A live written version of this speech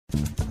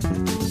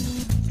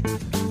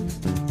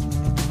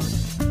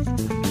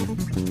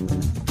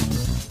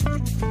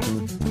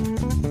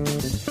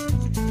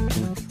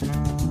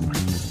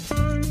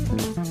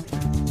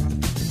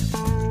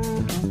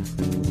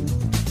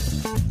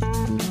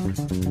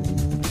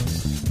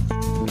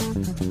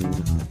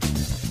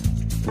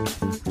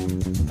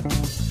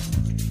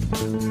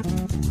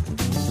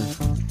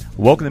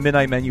Welcome to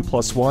Midnight Menu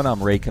Plus One.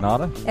 I'm Ray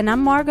Canada. And I'm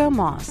Margot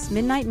Moss.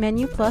 Midnight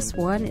Menu Plus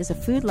One is a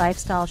food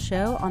lifestyle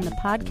show on the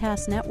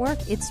podcast network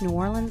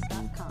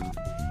itsneworleans.com.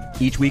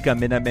 Each week on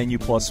Midnight Menu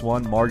Plus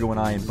One, Margot and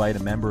I invite a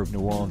member of New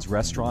Orleans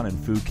restaurant and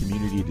food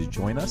community to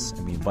join us,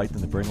 and we invite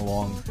them to bring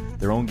along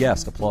their own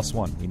guest, a plus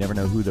one. We never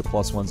know who the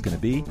plus one's going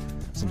to be.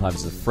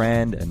 Sometimes it's a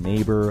friend, a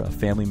neighbor, a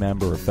family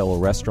member, a fellow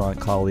restaurant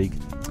colleague.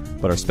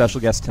 But our special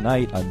guest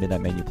tonight on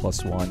Midnight Menu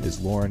Plus One is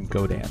Lauren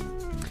Godin.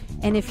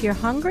 And if you're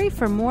hungry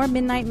for more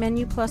Midnight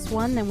Menu Plus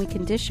One than we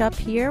can dish up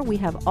here, we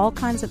have all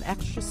kinds of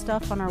extra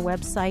stuff on our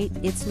website,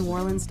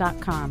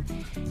 itsneworleans.com.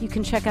 You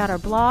can check out our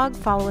blog,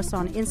 follow us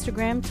on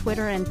Instagram,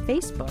 Twitter, and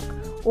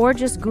Facebook, or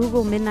just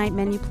Google Midnight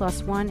Menu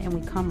Plus One and we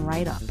come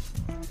right up.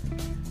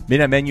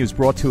 Midnight Menu is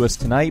brought to us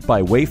tonight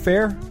by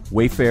Wayfare.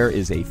 Wayfare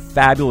is a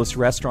fabulous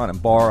restaurant and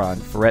bar on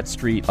Ferret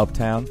Street,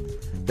 uptown.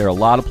 There are a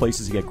lot of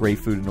places to get great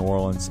food in New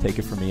Orleans. Take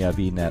it from me, I've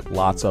eaten at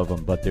lots of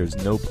them, but there's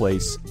no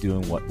place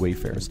doing what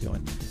Wayfare is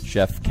doing.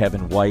 Chef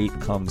Kevin White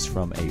comes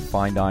from a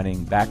fine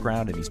dining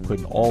background, and he's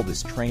putting all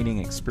this training,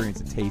 experience,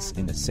 and taste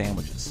into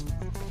sandwiches.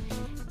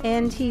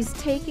 And he's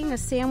taking a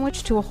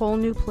sandwich to a whole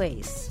new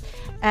place.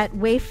 At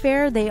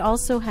Wayfare, they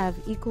also have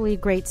equally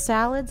great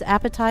salads,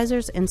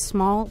 appetizers, and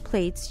small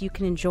plates you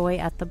can enjoy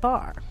at the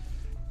bar.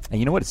 And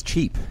you know what? It's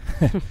cheap.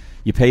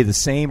 You pay the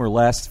same or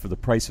less for the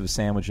price of a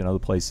sandwich in other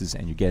places,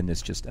 and you're getting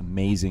this just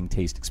amazing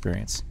taste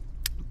experience.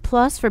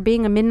 Plus, for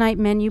being a Midnight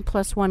Menu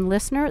Plus One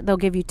listener, they'll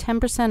give you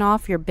 10%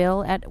 off your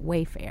bill at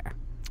Wayfare.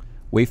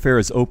 Wayfare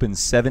is open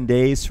 7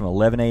 days from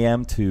 11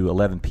 a.m. to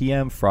 11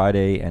 p.m.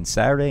 Friday and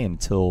Saturday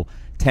until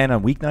 10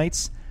 on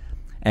weeknights.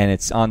 And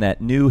it's on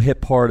that new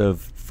hip part of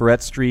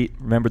Ferret Street.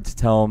 Remember to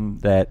tell them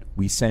that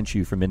we sent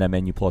you for Midnight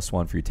Menu Plus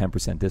One for your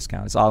 10%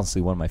 discount. It's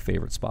honestly one of my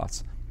favorite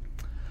spots.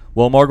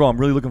 Well, Margot, I'm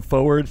really looking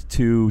forward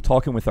to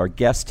talking with our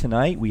guest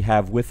tonight. We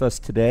have with us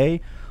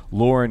today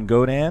Lauren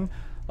Godin,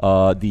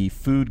 the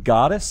food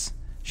goddess.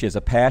 She has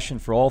a passion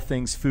for all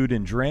things food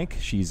and drink.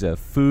 She's a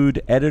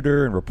food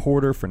editor and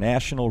reporter for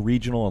national,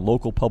 regional, and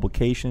local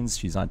publications.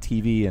 She's on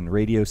TV and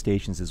radio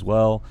stations as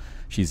well.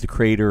 She's the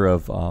creator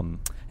of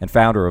and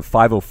founder of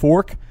 50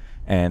 Fork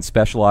and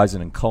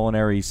specializing in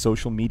culinary,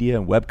 social media,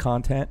 and web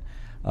content.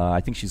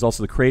 I think she's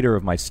also the creator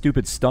of My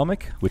Stupid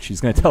Stomach, which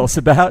she's going to tell us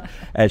about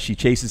as she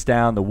chases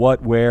down the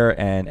what, where,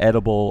 and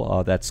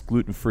edible that's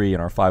gluten-free in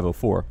our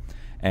 504.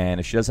 And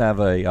if she doesn't have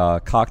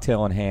a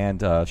cocktail in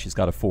hand, she's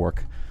got a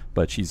fork.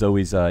 But she's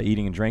always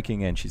eating and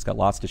drinking, and she's got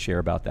lots to share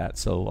about that.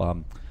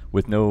 So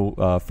with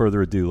no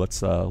further ado,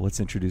 let's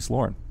introduce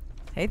Lauren.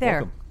 Hey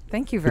there. Welcome.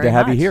 Thank you very much. Good to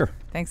have you here.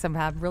 Thanks. I'm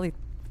really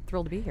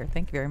thrilled to be here.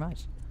 Thank you very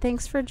much.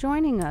 Thanks for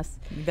joining us.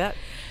 You bet.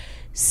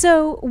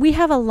 So we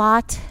have a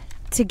lot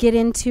to get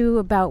into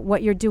about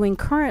what you're doing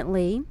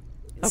currently.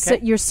 Okay. So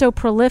you're so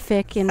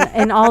prolific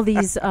in all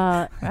these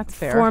That's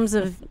fair. forms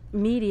of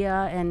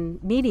media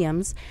and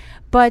mediums.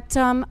 But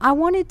I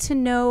wanted to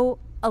know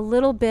a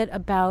little bit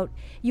about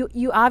you.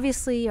 You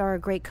obviously are a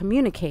great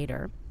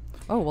communicator.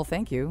 Oh, well,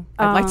 thank you.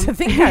 I'd like to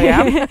think I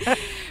am.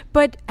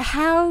 But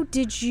how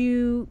did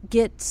you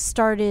get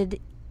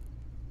started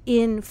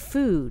in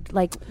food?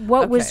 Like,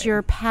 what was Okay.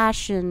 your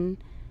passion?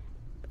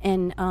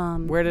 And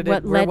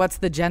what's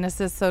the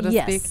genesis, so to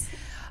Yes. speak?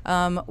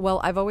 Well,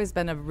 I've always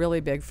been a really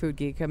big food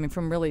geek. I mean,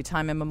 from really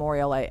time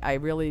immemorial, I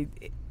really,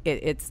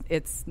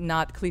 it's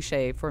not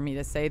cliche for me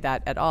to say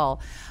that at all.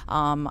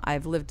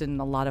 I've lived in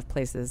a lot of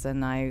places,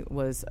 and I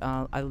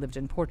lived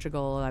in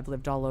Portugal, and I've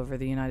lived all over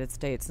the United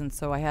States, and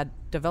so I had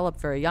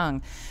developed very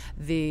young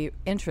the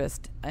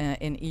interest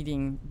in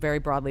eating very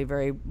broadly,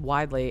 very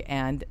widely,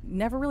 and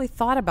never really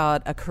thought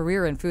about a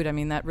career in food. I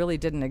mean, that really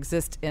didn't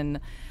exist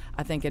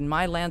I think in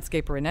my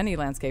landscape or in any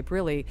landscape,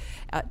 really,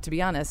 to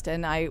be honest.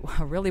 And I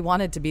really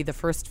wanted to be the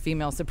first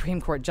female Supreme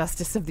Court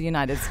Justice of the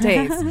United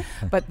States,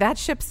 but that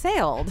ship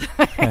sailed.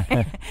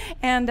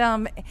 and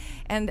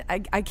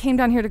I came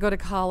down here to go to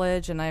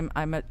college, and I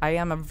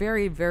am a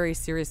very, very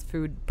serious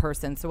food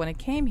person. So when I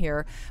came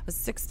here, I was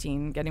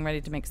 16, getting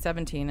ready to make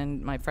 17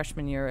 in my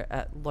freshman year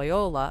at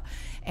Loyola,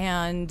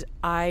 and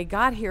I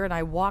got here and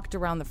I walked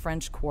around the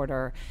French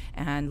Quarter.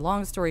 And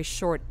long story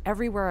short,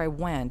 everywhere I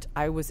went,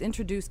 I was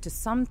introduced to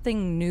something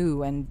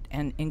new and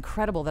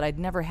incredible that I'd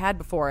never had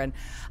before. And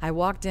I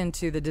walked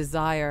into the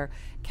Desire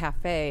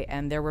Cafe,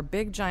 and there were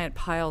big giant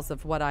piles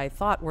of what I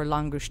thought were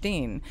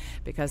langoustine,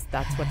 because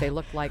that's what they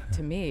looked like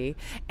to me.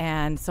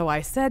 And so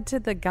I said to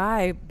the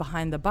guy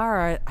behind the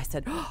bar, I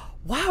said, "Oh,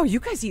 wow, you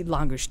guys eat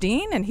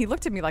langoustine?" And he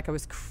looked at me like I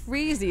was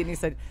crazy, and he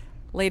said,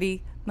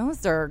 "Lady,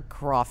 those are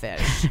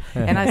crawfish."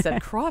 And I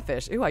said,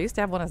 "Crawfish? Ooh, I used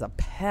to have one as a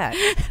pet.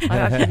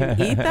 I thought,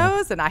 you eat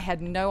those?" And I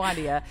had no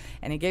idea.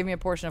 And he gave me a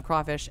portion of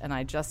crawfish, and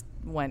I just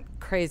went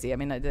crazy. I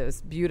mean, it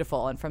was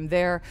beautiful. And from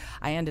there,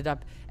 I ended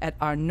up at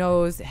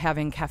Arnaud's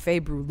having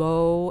Café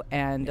Brûlot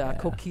and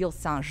Coquille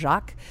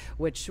Saint-Jacques,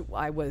 which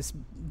I was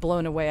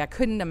blown away. I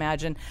couldn't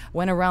imagine.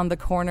 Went around the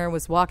corner,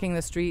 was walking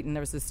the street, and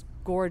there was this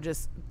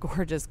gorgeous,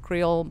 gorgeous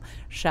Creole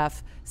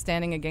chef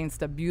standing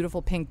against a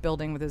beautiful pink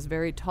building with his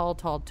very tall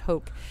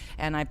toque.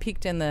 And I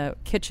peeked in the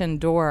kitchen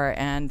door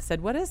and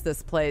said, "What is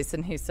this place?"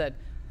 And he said,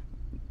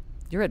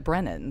 you're at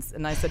Brennan's.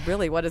 And I said,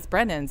 really, what is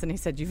Brennan's? And he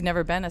said, you've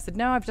never been? I said,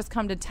 no, I've just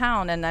come to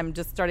town and I'm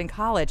just starting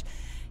college.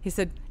 He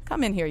said,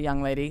 come in here,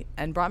 young lady,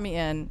 and brought me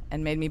in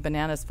and made me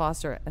bananas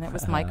Foster. And it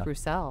was Mike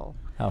Roussel.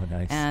 Oh,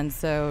 nice. And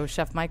so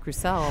Chef Mike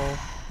Roussel,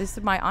 this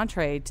is my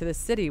entree to the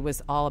city,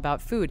 was all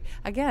about food.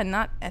 Again,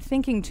 not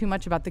thinking too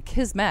much about the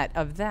kismet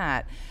of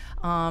that.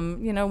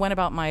 Went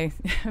about my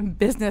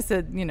business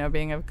at,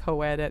 being a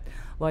co-ed at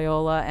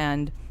Loyola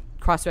and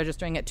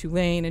cross-registering at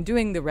Tulane and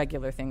doing the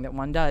regular thing that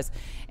one does.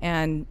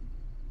 And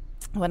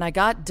when I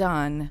got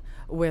done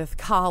with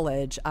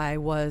college, I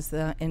was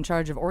in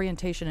charge of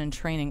orientation and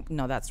training.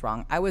 No, that's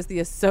wrong. I was the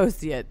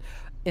associate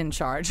in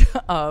charge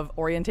of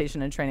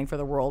orientation and training for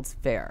the World's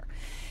Fair.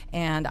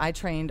 And I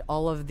trained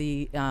all of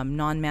the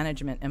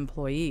non-management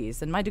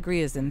employees. And my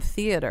degree is in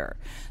theater.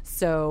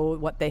 So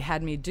what they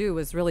had me do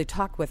was really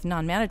talk with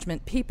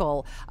non-management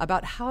people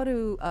about how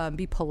to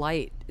be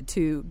polite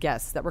to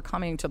guests that were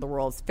coming to the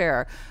World's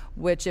Fair,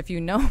 which, if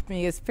you know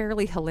me, is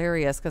fairly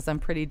hilarious because I'm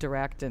pretty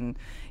direct and,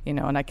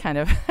 and I kind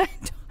of...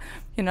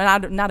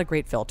 not a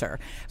great filter.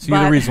 So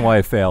you're the reason why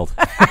I failed.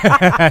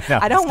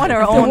 I don't want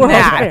to own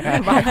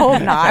that. I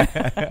hope not.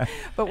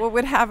 But what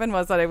would happen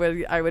was that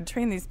I would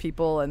train these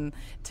people and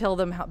tell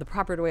them how the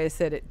proper way to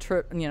say it,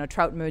 trout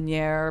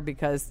meuniere,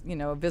 because,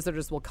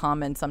 visitors will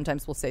come and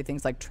sometimes we'll say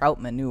things like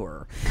trout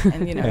manure.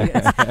 And,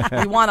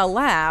 you want to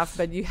laugh,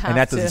 but you have to. And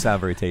that doesn't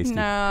sound very tasty.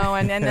 No,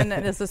 and then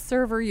as a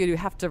server, you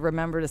have to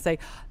remember to say,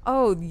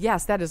 oh,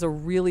 yes, that is a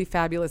really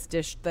fabulous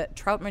dish. That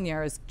trout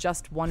meuniere is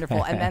just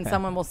wonderful. And then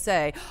someone will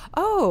say,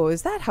 oh,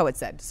 is that how it's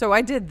said? So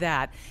I did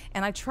that,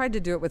 and I tried to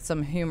do it with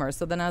some humor.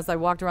 So then as I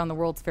walked around the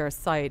World's Fair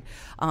site,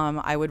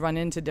 I would run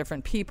into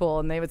different people,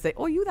 and they would say,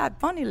 oh, you that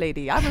funny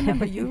lady. I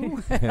remember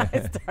you.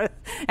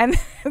 And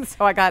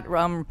so I got,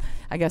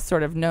 I guess,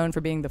 sort of known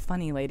for being the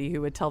funny lady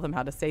who would tell them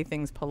how to say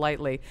things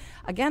politely.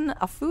 Again,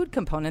 a food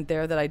component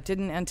there that I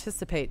didn't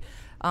anticipate.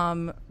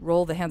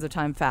 Roll the hands of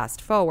time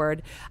fast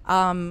forward.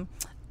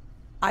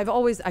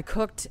 I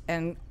cooked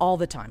and all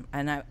the time,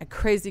 and a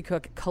crazy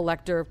cook,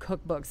 collector of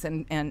cookbooks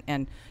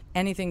and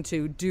anything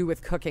to do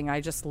with cooking.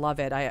 I just love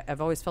it. I've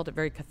always felt it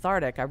very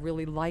cathartic. I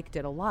really liked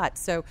it a lot.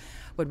 So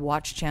would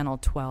watch Channel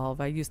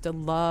 12. I used to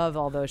love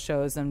all those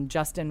shows, and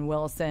Justin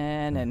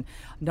Wilson and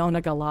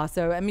Nona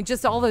Galasso. I mean,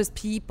 just all those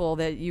people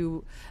that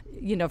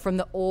from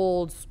the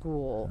old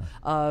school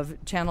of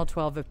Channel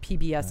 12 of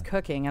PBS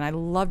cooking, and I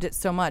loved it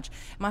so much.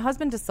 My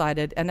husband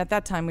decided, and at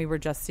that time we were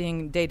just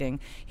dating,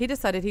 he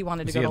decided he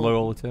wanted to go to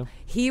Loyola too?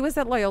 He was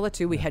at Loyola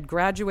too. We had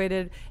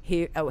graduated.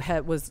 He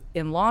was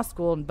in law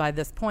school by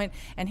this point,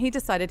 and he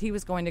decided he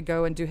was going to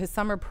go and do his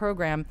summer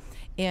program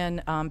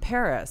in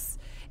Paris.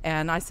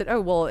 And I said,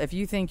 oh, well, if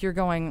you think you're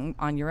going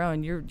on your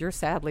own, you're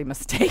sadly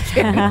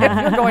mistaken.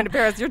 If you're going to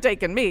Paris, you're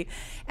taking me.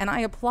 And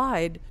I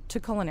applied to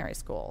culinary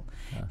school.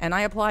 Yeah. And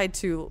I applied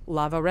to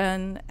La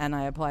Varenne, and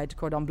I applied to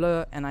Cordon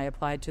Bleu, and I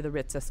applied to the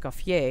Ritz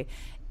Escoffier.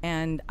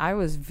 And I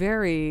was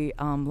very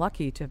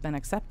lucky to have been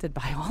accepted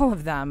by all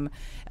of them.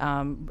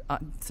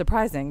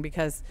 Surprising,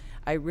 because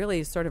I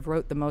really sort of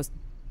wrote the most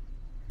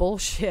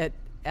bullshit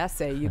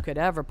essay you could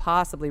ever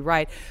possibly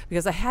write,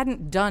 because I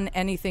hadn't done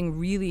anything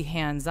really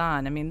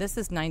hands-on. I mean, this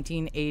is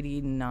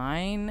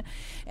 1989,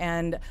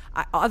 and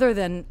other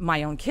than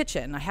my own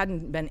kitchen, I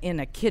hadn't been in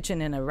a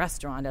kitchen in a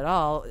restaurant at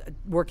all,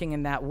 working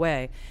in that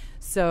way.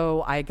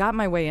 So I got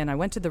my way in. I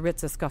went to the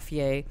Ritz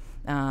Escoffier,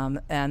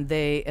 and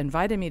they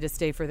invited me to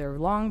stay for their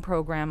long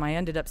program. I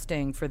ended up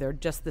staying for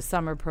just the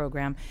summer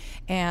program,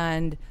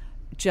 and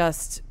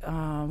just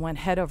went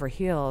head over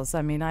heels.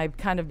 I mean, I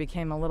kind of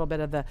became a little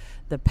bit of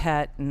the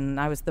pet, and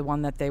I was the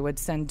one that they would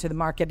send to the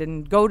market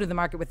and go to the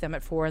market with them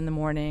at 4 a.m.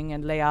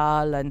 and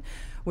Léal, and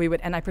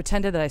and I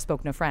pretended that I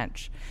spoke no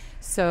French.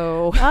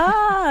 So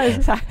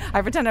I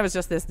pretended I was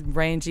just this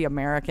rangy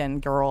American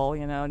girl,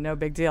 no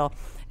big deal.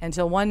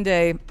 Until one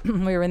day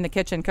we were in the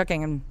kitchen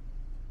cooking, and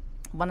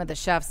one of the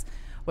chefs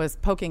was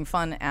poking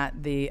fun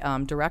at the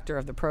director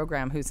of the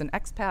program, who's an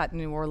expat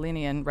New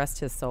Orleanian, rest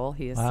his soul.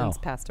 He has since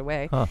passed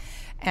away. Huh.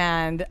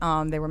 And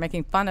they were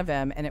making fun of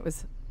him, and it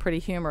was pretty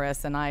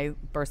humorous, and I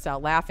burst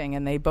out laughing,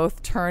 and they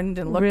both turned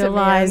and looked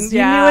Realized at me.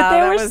 You knew what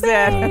they were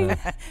saying.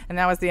 And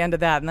that was the end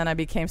of that. And then I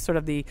became sort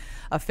of the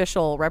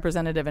official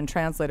representative and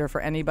translator for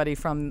anybody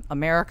from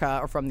America,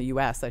 or from the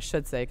U.S., I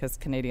should say, because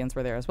Canadians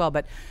were there as well,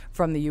 but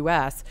from the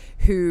U.S.,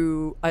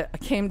 who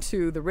came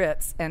to the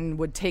Ritz and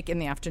would take in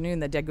the afternoon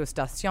the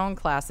degustation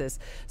classes.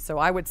 So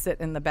I would sit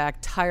in the back,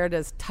 tired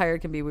as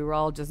tired can be. We were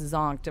all just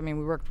zonked. I mean,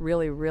 we worked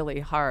really, really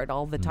hard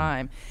all the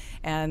time.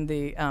 And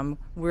the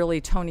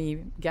really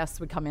Tony guests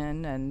would come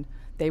in, and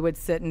they would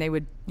sit and they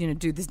would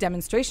do these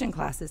demonstration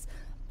classes.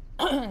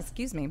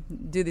 Excuse me,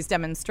 do these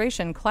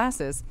demonstration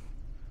classes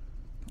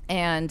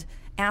and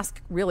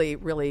ask really,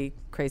 really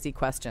crazy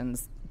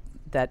questions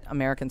that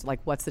Americans like.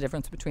 What's the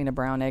difference between a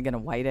brown egg and a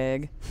white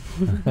egg?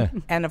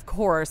 And of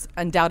course,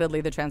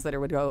 undoubtedly, the translator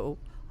would go,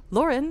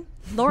 Lauren,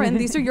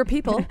 these are your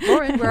people.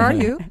 Lauren, where are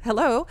you?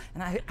 Hello.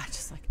 And I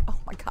just like, oh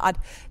my God,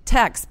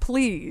 Tex,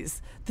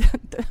 please.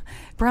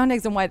 Brown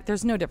eggs and white,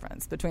 there's no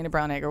difference between a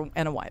brown egg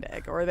and a white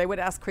egg. Or they would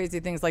ask crazy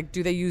things like,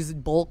 do they use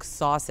bulk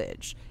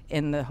sausage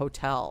in the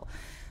hotel?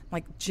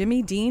 Like,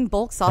 Jimmy Dean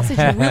bulk sausage?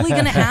 You're really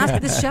going to ask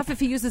this chef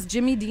if he uses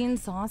Jimmy Dean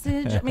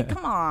sausage? I mean,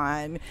 come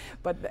on.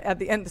 But at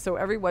the end, so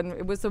everyone,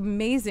 it was an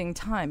amazing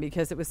time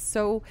because it was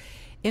so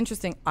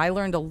interesting. I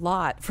learned a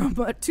lot from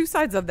two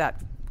sides of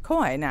that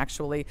coin,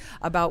 actually,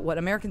 about what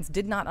Americans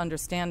did not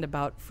understand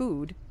about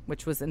food,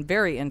 which was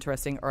very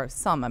interesting, or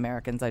some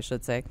Americans, I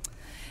should say,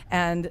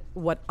 and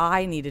what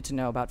I needed to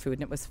know about food.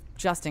 And it was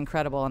just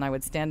incredible. And I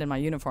would stand in my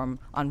uniform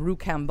on Rue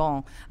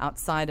Cambon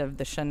outside of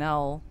the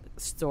Chanel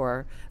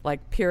store,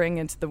 like peering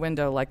into the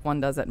window like one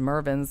does at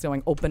Mervyn's,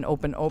 going open,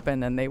 open,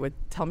 open, and they would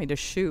tell me to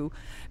shoo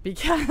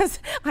because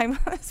I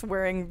was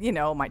wearing,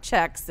 my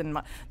checks and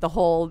the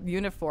whole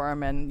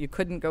uniform, and you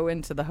couldn't go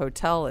into the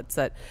hotel. It's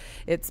at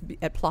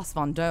Place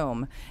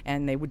Vendôme,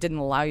 and they didn't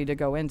allow you to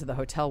go into the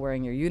hotel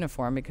wearing your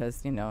uniform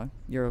because,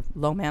 you're a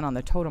low man on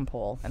the totem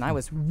pole, and I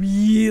was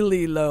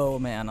really low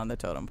man on the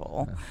totem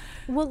pole.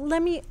 Well,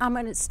 I'm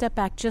going to step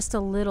back just a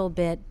little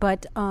bit,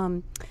 but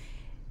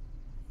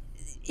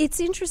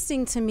it's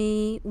interesting to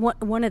me.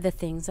 One of the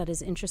things that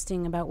is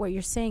interesting about what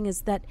you're saying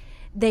is that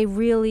they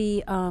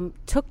really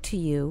took to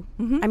you.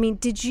 Mm-hmm. I mean,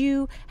 did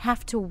you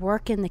have to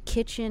work in the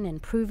kitchen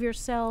and prove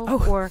yourself?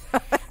 Oh. Or,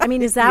 I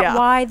mean, is that Yeah.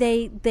 why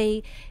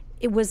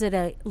was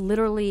it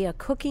literally a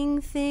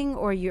cooking thing,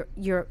 or your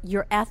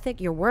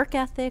ethic, your work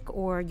ethic,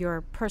 or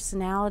your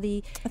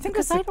personality? I think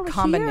Because it's a I don't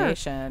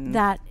combination. hear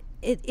that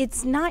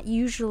it's not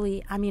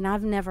usually. I mean,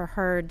 I've never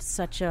heard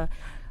such a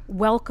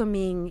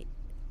welcoming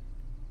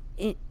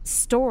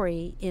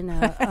story in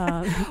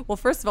a Well,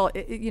 first of all,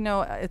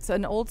 it's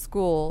an old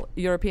school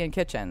European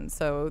kitchen.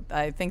 So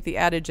I think the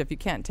adage, if you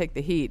can't take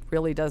the heat,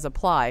 really does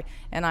apply.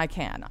 And I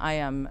can. I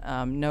am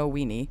no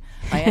weenie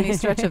by any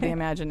stretch of the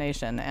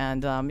imagination.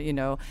 And,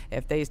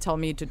 if they tell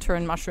me to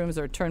turn mushrooms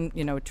or turn,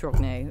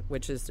 tourner,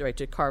 which is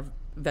to carve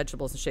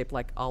vegetables shaped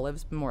like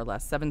olives, more or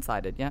less,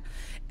 7-sided, yeah?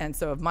 And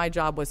so if my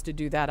job was to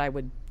do that, I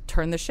would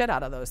turn the shit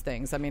out of those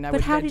things. I mean,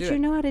 But how did you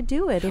know how to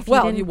do it? If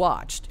you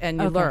watched and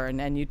you learn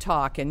and you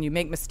talk and you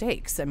make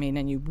mistakes. I mean,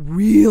 and you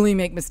really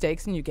make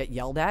mistakes and you get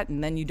yelled at,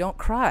 and then you don't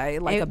cry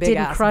like It a big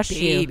didn't ass crush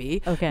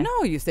baby. you. Okay.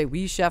 No, you say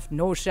oui chef,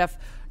 no chef.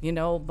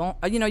 Bon,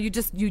 you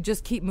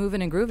just keep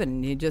moving and grooving,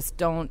 and you just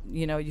don't.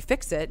 You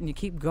fix it and you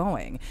keep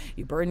going.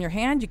 You burn your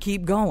hand, you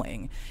keep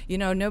going.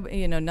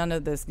 None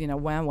of this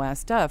wah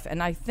stuff.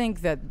 And I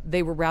think that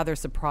they were rather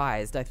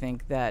surprised. I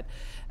think that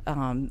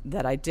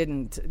I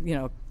didn't,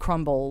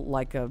 crumble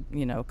like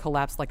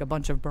collapse like a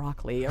bunch of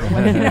broccoli or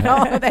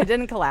whatever. They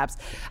didn't collapse.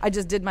 I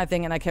just did my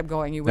thing and I kept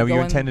going. Now,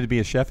 you intended to be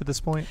a chef at this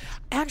point?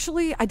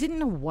 Actually, I didn't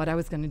know what I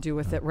was going to do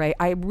with it, Ray.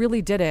 I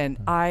really didn't.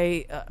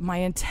 My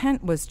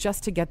intent was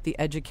just to get the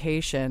education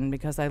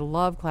because I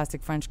love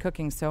classic French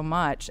cooking so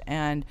much,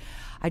 and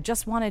I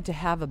just wanted to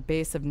have a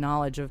base of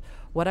knowledge of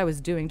what I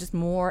was doing, just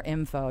more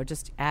info,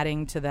 just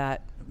adding to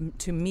that.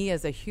 To me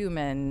as a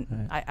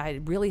human, right.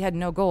 I really had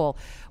no goal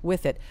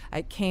with it.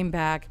 I came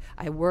back.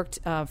 I worked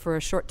for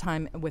a short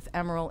time with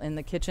Emerald in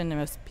the kitchen and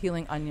was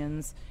peeling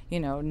onions.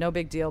 No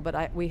big deal.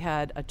 But we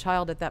had a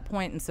child at that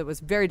point, and so it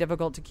was very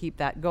difficult to keep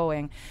that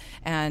going.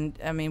 And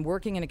I mean,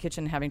 working in a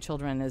kitchen and having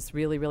children is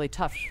really, really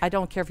tough. I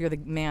don't care if you're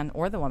the man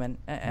or the woman.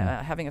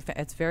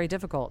 It's very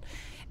difficult.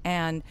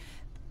 And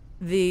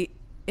the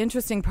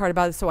interesting part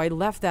about it, so I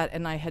left that,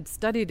 and I had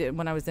studied it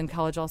when I was in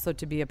college also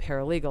to be a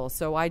paralegal.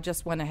 So I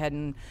just went ahead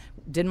and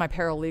did my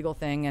paralegal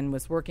thing and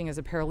was working as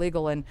a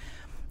paralegal, and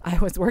I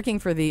was working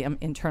for the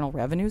Internal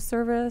Revenue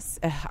Service.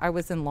 I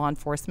was in law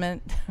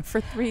enforcement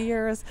for 3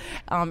 years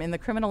in the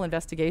criminal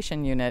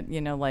investigation unit,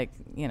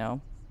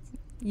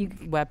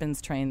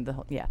 weapons trained the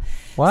whole, yeah.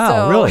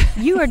 Wow, really?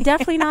 You are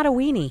definitely not a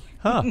weenie.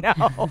 Huh. No.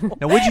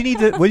 Now, what did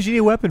you need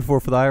a weapon for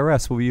the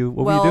IRS? What were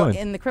you doing?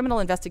 In the criminal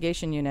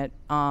investigation unit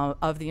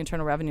of the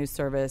Internal Revenue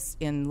Service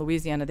in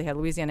Louisiana, they had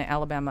Louisiana,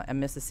 Alabama, and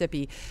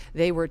Mississippi.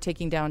 They were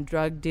taking down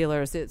drug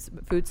dealers. It's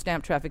food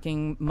stamp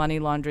trafficking, money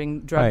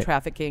laundering, drug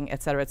trafficking,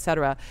 et cetera, et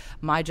cetera.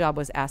 My job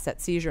was asset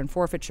seizure and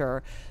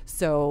forfeiture.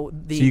 So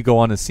you go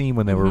on the scene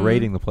when they were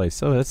raiding the place.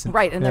 So that's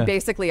right. And then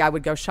basically I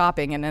would go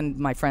shopping, and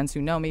then my friends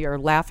who know me are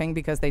laughing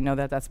because they know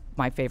that that's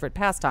my favorite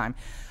pastime.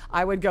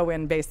 I would go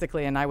in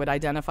basically and I would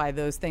identify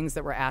those things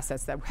that were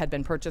assets that had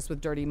been purchased with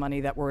dirty money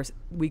that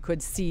we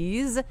could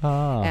seize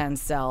and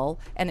sell,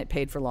 and it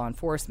paid for law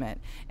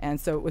enforcement.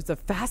 And so it was a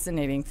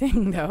fascinating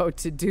thing, though,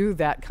 to do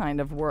that kind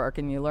of work,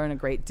 and you learn a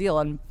great deal.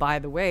 And by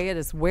the way, it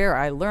is where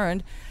I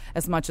learned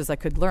as much as I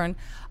could learn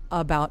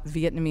about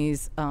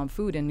Vietnamese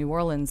food in New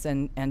Orleans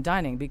and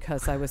dining,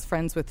 because I was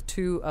friends with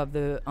two of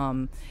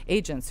the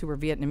agents who were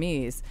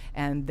Vietnamese,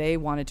 and they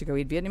wanted to go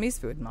eat Vietnamese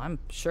food. And I'm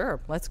sure,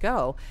 let's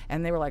go.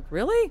 And they were like,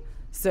 really?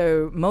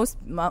 So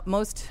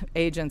most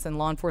agents and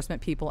law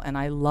enforcement people, and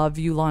I love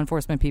you law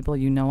enforcement people,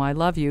 you know I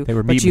love you. They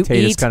were but meat you and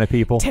potatoes eat kind of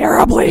people.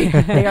 terribly.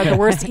 They are the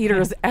worst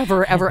eaters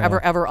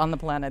ever on the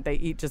planet. They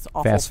eat just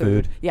awful Fast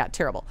food. Yeah,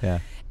 terrible. Yeah.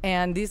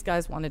 And these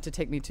guys wanted to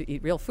take me to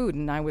eat real food,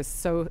 and I was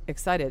so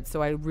excited.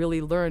 So I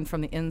really learned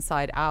from the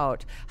inside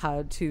out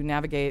how to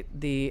navigate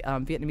the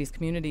Vietnamese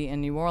community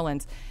in New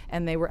Orleans,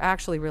 and they were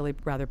actually really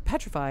rather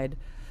petrified.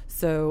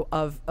 So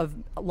of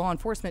law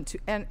enforcement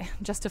and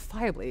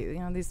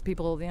justifiably, these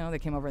people, they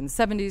came over in the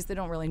 70s. They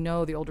don't really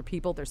know the older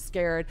people. They're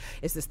scared.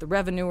 Is this the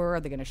revenuer? Are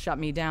they going to shut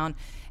me down?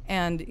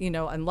 And,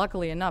 and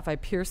luckily enough, I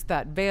pierced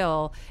that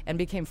veil and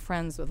became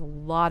friends with a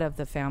lot of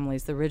the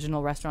families, the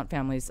original restaurant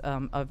families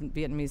of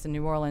Vietnamese in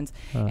New Orleans.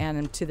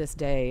 And to this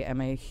day,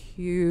 I'm a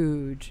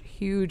huge,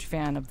 huge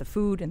fan of the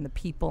food and the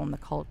people and the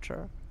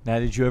culture. Now,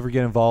 did you ever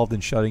get involved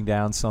in shutting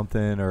down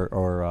something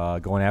or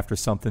going after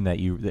something that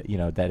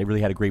that it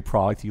really had a great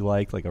product you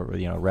liked, like a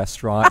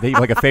restaurant,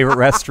 like a favorite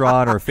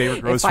restaurant or a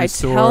favorite grocery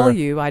store? If I tell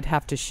you, I'd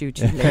have to shoot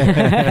you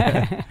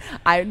later.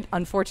 I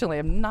unfortunately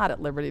am not at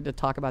liberty to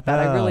talk about that.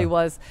 I really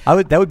was.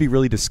 That would be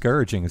really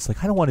discouraging. It's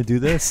like, I don't want to do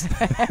this.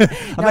 I'm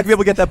not gonna be able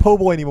to get that po'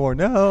 boy anymore.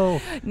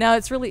 No. No,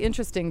 it's really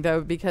interesting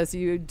though, because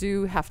you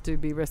do have to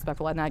be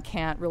respectful, and I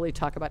can't really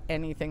talk about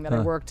anything that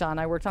I worked on.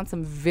 I worked on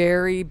some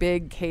very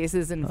big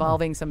cases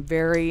involving some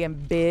very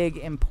big,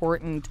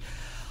 important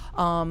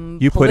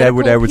you put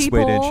Edward Edwards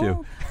away, didn't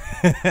you?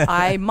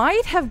 I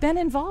might have been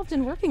involved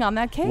in working on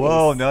that case.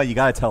 Whoa, no, you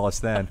got to tell us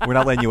then. We're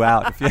not letting you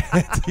out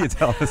if you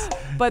tell us.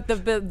 But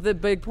the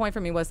big point for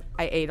me was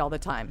I ate all the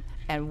time.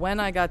 And when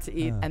I got to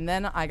eat, and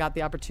then I got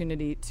the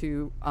opportunity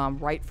to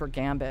write for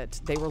Gambit.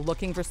 They were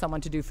looking for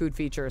someone to do food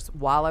features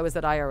while I was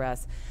at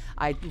IRS.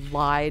 I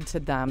lied to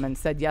them and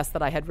said yes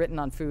that I had written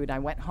on food. I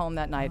went home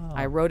that night.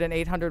 I wrote an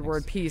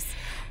 800-word piece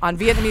on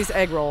Vietnamese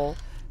egg roll,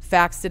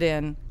 faxed it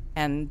in,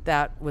 and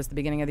that was the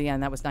beginning of the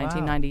end. That was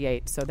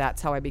 1998. So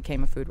that's how I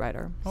became a food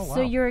writer. Oh, wow.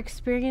 So your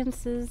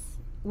experiences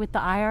with the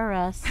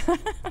IRS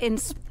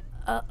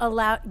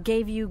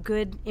gave you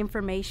good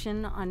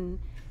information on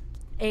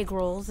egg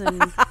rolls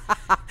and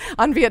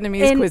on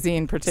Vietnamese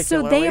cuisine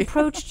particularly. So they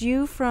approached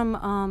you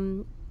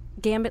from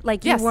Gambit,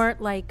 like you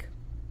weren't like.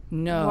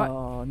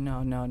 No.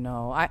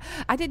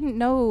 I didn't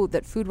know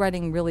that food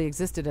writing really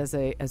existed as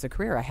a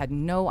career. I had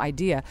no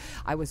idea.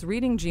 I was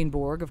reading Jean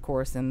Borg, of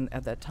course,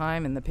 at that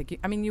time,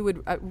 and you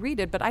would read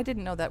it, but I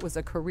didn't know that was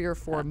a career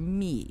for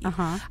me.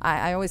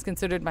 I always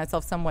considered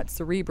myself somewhat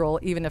cerebral,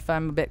 even if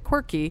I'm a bit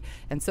quirky,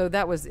 and so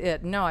that was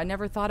it. No, I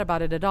never thought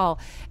about it at all.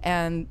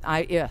 And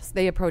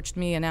they approached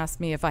me and asked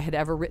me if I had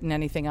ever written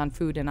anything on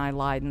food, and I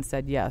lied and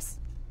said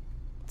yes.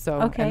 So,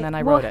 and then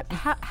I wrote it.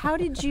 How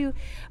did you?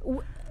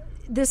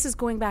 This is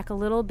going back a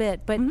little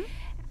bit, but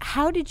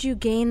how did you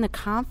gain the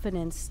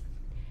confidence,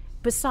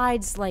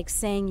 besides like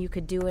saying you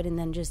could do it and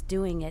then just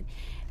doing it?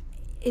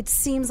 It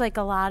seems like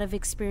a lot of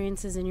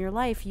experiences in your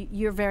life,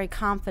 you're very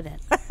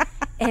confident.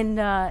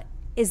 And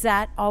is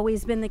that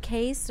always been the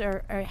case,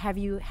 or have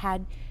you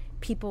had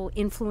people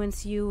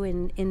influence you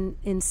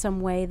in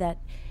some way that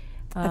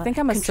I think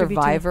I'm a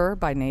survivor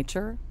by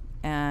nature.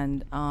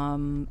 And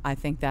I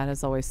think that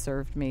has always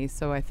served me.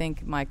 So I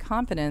think my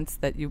confidence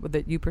that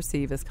you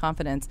perceive as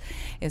confidence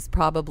is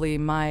probably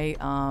my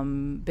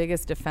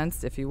biggest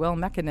defense, if you will,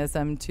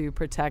 mechanism to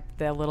protect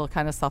the little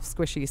kind of soft,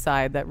 squishy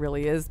side that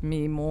really is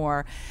me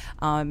more.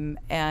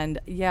 And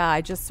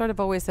I just sort of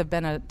always have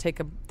been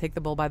take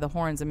the bull by the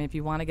horns. I mean, if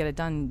you want to get it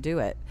done, do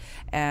it.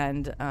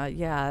 And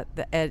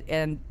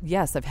and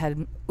yes, I've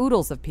had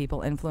oodles of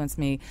people influence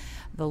me.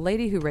 The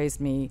lady who raised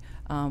me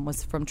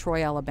was from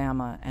Troy,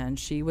 Alabama, and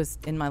she was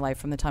in my life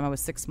from the time I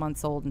was 6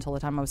 months old until the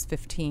time I was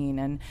 15.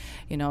 And,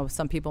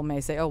 some people may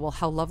say, oh, well,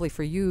 how lovely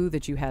for you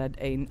that you had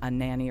a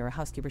nanny or a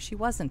housekeeper. She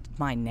wasn't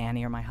my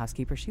nanny or my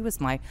housekeeper. She was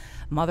my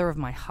mother of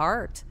my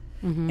heart.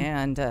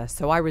 And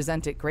so I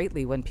resent it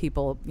greatly when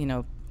people,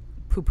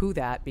 poo-poo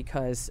that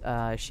because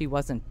she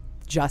wasn't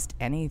just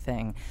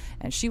anything.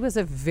 And she was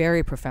a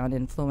very profound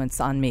influence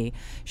on me.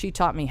 She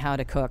taught me how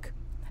to cook.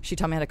 She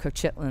taught me how to cook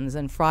chitlins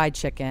and fried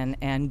chicken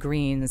and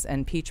greens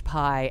and peach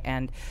pie,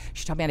 and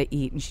she taught me how to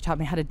eat, and she taught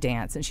me how to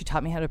dance, and she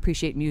taught me how to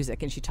appreciate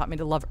music, and she taught me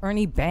to love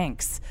Ernie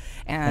Banks.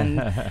 And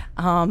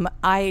so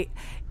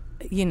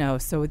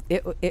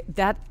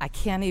that I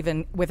can't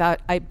even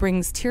it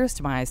brings tears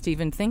to my eyes to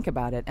even think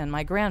about it. And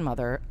my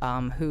grandmother,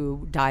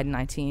 who died in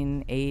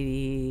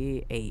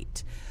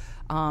 1988,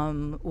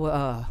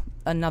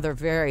 another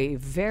very,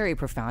 very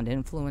profound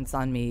influence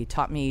on me,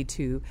 taught me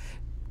to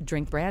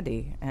drink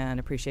brandy and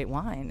appreciate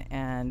wine,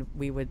 and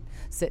we would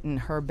sit in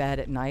her bed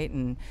at night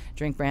and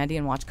drink brandy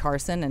and watch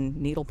Carson and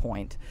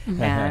needlepoint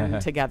and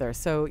together.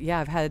 So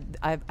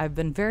I've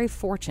been very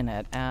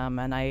fortunate, and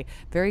I'm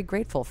very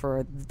grateful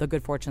for the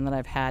good fortune that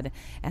I've had.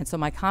 And so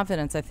my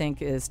confidence, I think,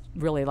 is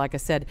really, like I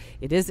said,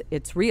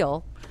 it's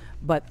real,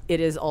 but it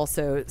is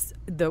also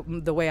the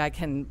way I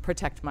can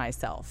protect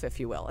myself, if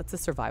you will. It's a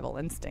survival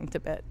instinct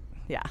a bit.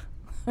 Yeah.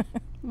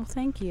 Well,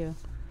 thank you.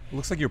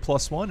 Looks like your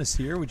plus one is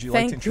here. Would you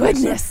like to Thank introduce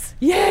her? goodness.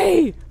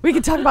 Yay! We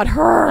can talk about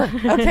her.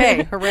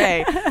 Okay,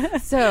 hooray.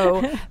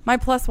 So, my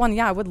plus one,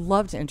 I would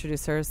love to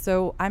introduce her.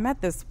 So, I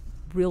met this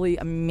really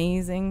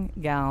amazing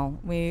gal.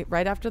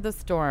 Right after the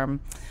storm,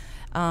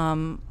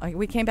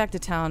 we came back to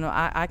town.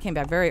 I came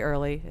back very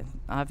early.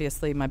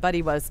 Obviously, my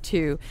buddy was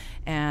too.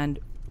 And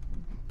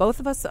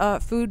both of us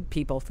food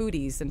people,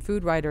 foodies and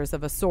food writers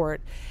of a sort.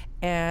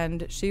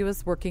 And she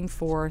was working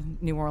for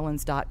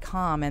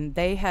NewOrleans.com, and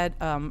they had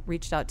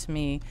reached out to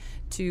me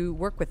to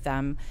work with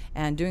them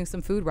and doing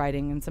some food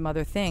writing and some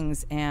other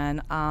things.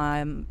 And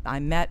I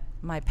met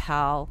my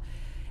pal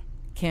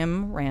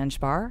Kim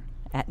Ranjbar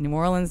at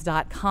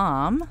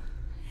NewOrleans.com,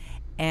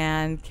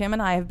 and Kim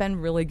and I have been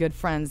really good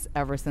friends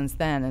ever since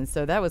then. And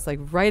so that was like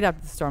right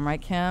after the storm,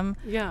 right, Kim?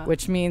 Yeah.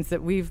 Which means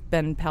that we've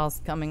been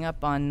pals coming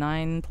up on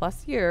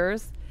 9+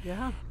 years.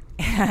 Yeah.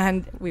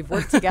 And we've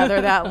worked together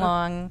that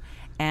long.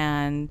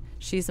 And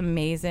she's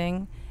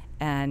amazing.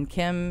 And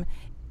Kim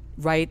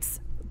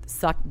writes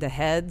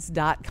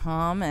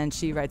sucktheheads.com, and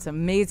she writes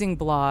amazing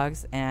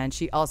blogs. And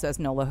she also has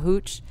Nola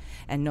Hooch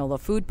and Nola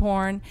Food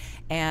Porn.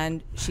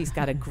 And she's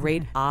got a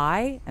great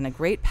eye and a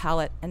great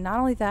palate. And not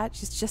only that,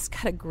 she's just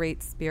got a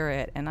great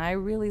spirit. And I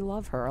really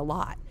love her a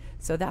lot.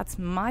 So that's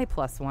my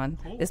plus one,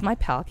 is my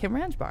pal, Kim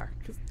Ranjbar.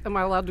 Am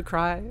I allowed to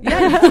cry?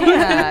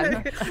 Yeah,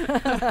 you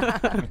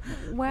can.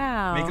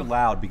 Wow. Make it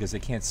loud because they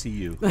can't see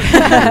you. You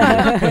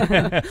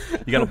got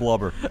to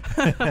blubber.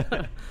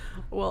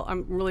 Well,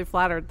 I'm really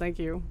flattered. Thank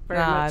you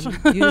very much.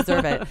 You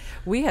deserve it.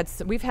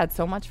 We've had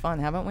so much fun,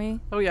 haven't we?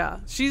 Oh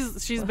yeah,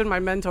 she's been my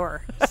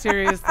mentor.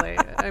 Seriously,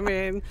 I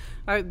mean,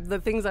 the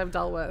things I've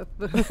dealt with,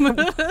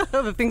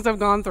 the things I've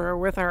gone through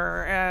with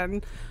her,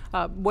 and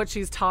what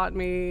she's taught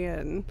me,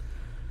 and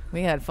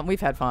We had fun. We've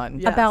had fun.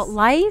 Yes. About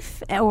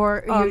life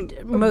or your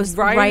most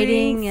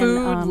writing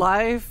food, and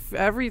life,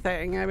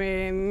 everything. I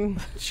mean,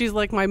 she's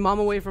like my mom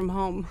away from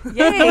home.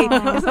 Yay! Isn't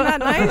that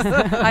nice?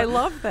 I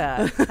love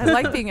that. I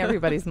like being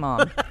everybody's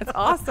mom. It's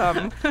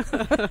awesome.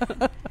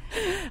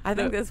 I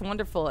think that's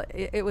wonderful.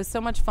 It was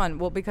so much fun.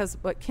 Well, because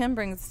what Kim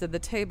brings to the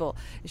table,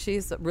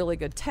 she's a really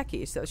good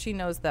techie, so she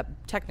knows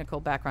that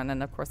technical background,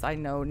 and of course I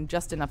know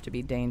just enough to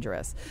be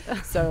dangerous.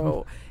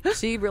 So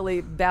she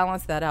really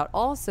balanced that out.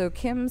 Also,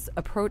 Kim's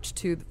approach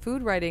to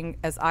food writing,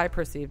 as I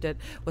perceived it,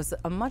 was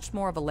a much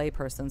more of a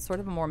layperson, sort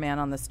of a more man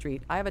on the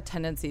street. I have a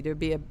tendency to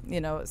be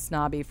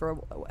snobby, for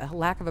a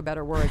lack of a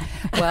better word.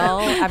 Well,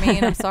 I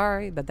mean, I'm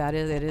sorry, but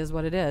it is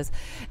what it is.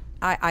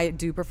 I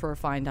do prefer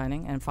fine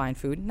dining and fine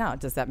food. Now,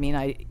 does that mean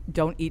I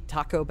don't eat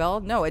Taco Bell?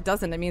 No, it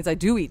doesn't. It means I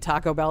do eat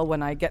Taco Bell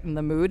when I get in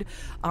the mood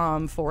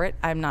for it.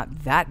 I'm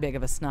not that big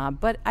of a snob,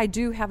 but I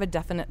do have a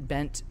definite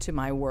bent to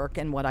my work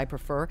and what I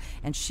prefer.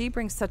 And she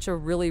brings such a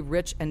really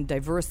rich and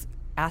diverse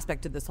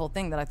aspect to this whole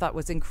thing that I thought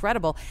was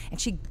incredible, and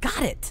she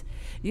got it.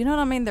 You know what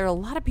I mean? There are a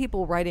lot of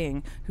people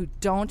writing who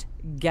don't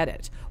get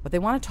it. What they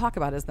want to talk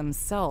about is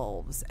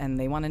themselves, and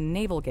they want to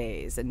navel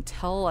gaze and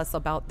tell us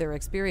about their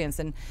experience.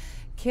 And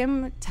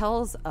Kim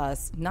tells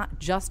us not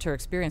just her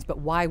experience, but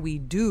why we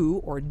do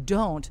or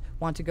don't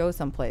want to go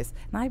someplace.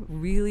 And I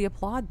really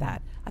applaud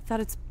that. I thought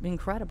it's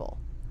incredible.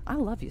 I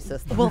love you,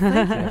 sister. Well,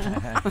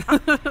 thank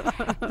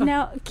you.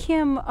 Now,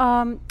 Kim,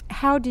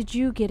 how did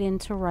you get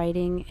into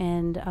writing,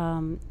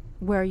 and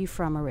where are you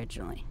from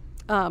originally?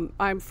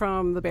 I'm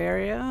from the Bay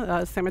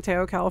Area, San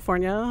Mateo,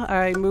 California.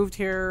 I moved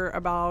here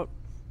about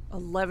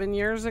 11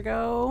 years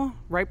ago,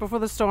 right before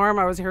the storm.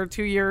 I was here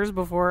 2 years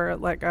before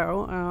it let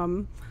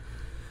go.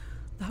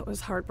 That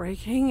was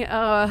heartbreaking.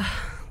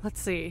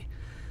 Let's see.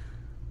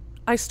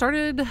 I've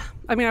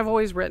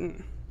always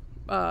written,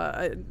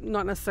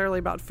 not necessarily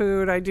about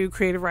food. I do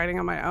creative writing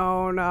on my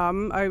own.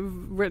 I've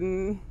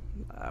written,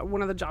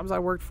 one of the jobs I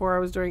worked for, I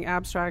was doing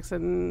abstracts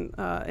and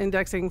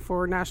indexing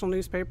for national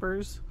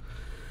newspapers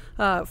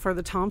for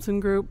the Thompson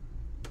Group.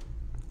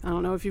 I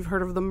don't know if you've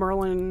heard of the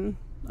Merlin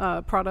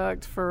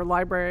product for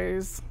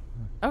libraries.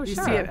 Oh, you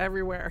sure. see it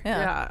everywhere.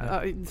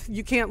 Yeah.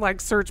 You can't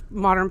search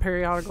modern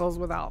periodicals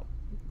without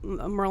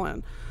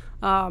Merlin.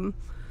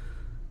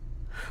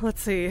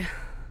 Let's see.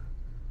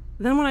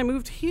 Then when I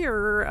moved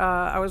here,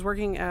 I was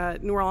working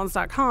at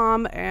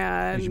NewOrleans.com,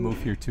 and Did you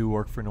move here to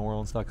work for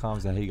NewOrleans.com?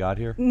 Is that how you got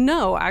here?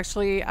 No,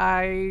 actually,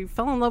 I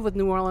fell in love with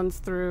New Orleans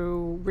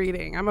through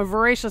reading. I'm a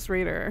voracious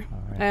reader,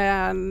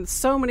 and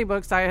so many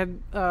books I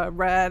had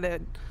read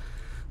and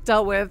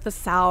dealt with the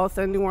South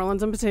and New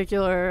Orleans in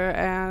particular,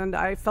 and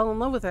I fell in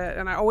love with it,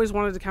 and I always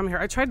wanted to come here.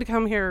 I tried to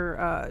come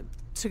here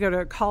to go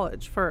to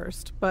college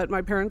first, but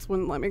my parents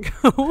wouldn't let me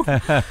go.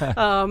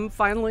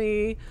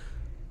 Finally,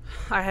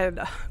 I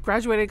had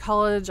graduated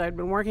college. I'd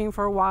been working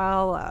for a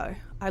while.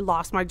 I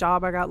lost my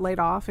job. I got laid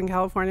off in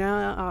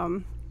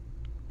California.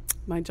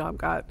 My job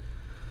got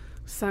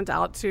sent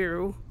out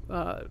to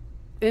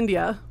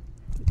India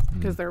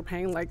because they were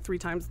paying 3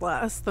 times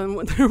less than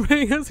what they were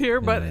paying us here,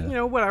 but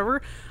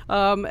whatever.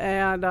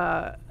 And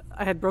I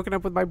had broken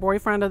up with my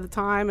boyfriend at the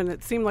time, and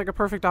it seemed like a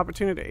perfect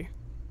opportunity.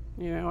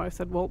 I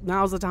said, well,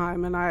 now's the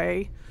time. And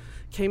I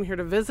came here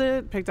to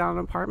visit, picked out an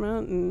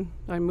apartment, and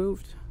I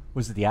moved.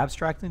 Was it the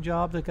abstracting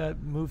job that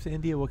got moved to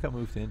India? What got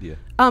moved to India?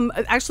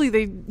 Actually,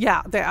 they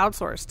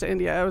outsourced to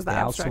India. It was the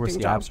abstracting outsourced the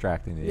job.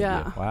 abstracting to Yeah.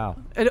 India. Wow.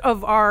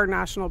 Of our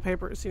national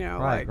papers, you know.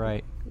 Right, like,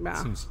 right.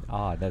 Yeah. Seems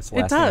odd. That's the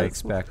It last thing I does.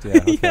 expect. Yeah.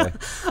 Okay. Yeah.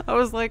 I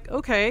was like,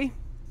 okay.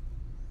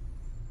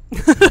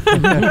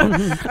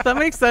 That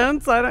makes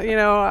sense. I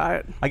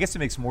don't, I guess it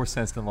makes more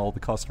sense than all the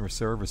customer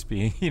service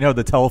being,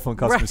 the telephone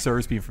customer Right.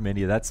 service being from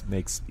India. That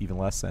makes even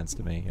less sense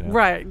to me. Right.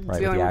 Right. With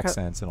Dealing the with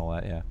accents and all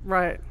that. Yeah.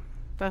 Right.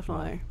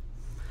 Definitely.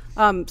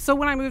 So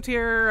when I moved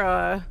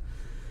here,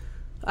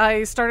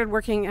 I started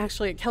working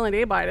actually at Kelly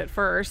Daybite at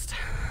first,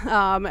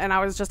 and I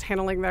was just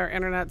handling their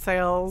internet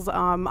sales.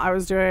 I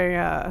was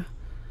doing.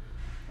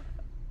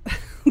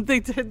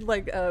 They did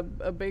like a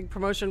big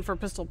promotion for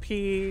Pistol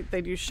Pete. They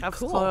do chef's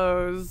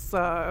clothes.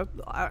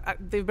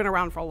 They've been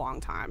around for a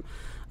long time.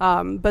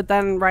 But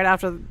then right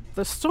after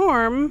the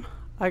storm,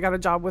 I got a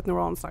job with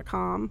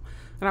NewOrleans.com,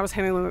 and I was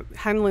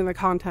handling the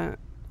content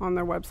on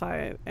their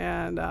website,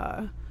 and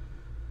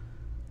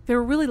they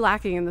were really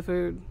lacking in the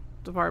food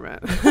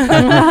department. She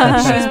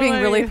was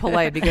being really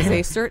polite because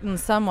a certain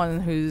someone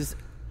whose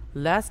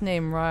last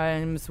name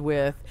rhymes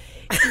with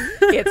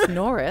it's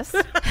Norris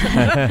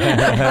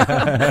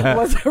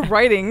was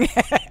writing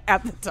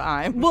at the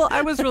time. Well,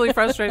 I was really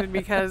frustrated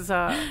because,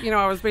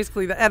 I was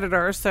basically the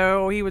editor,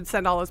 so he would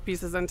send all his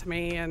pieces into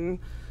me, and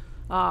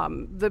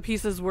the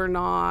pieces were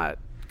not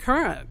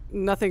current.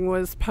 Nothing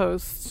was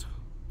post,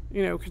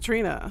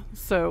 Katrina.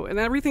 So, and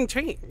everything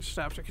changed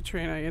after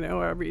Katrina,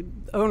 every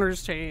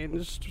owners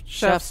changed,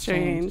 chefs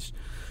changed,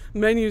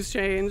 menus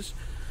changed.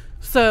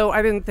 So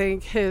I didn't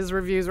think his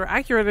reviews were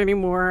accurate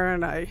anymore,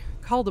 and I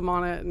called him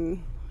on it,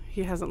 and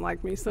he hasn't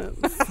liked me since.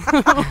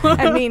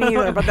 And me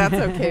neither, but that's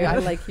okay. I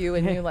like you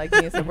and you like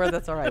me, so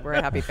that's all right. We're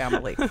a happy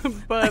family.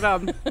 But,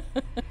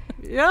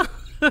 yeah.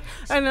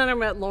 And then I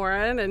met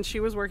Lauren, and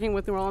she was working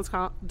with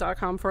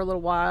NewOrleans.com for a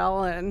little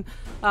while, and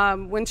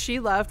when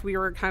she left, we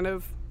were kind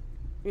of,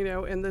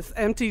 in this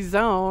empty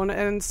zone,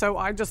 and so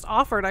I just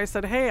offered. I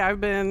said, hey, I've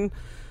been,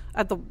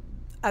 at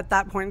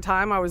that point in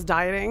time, I was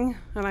dieting,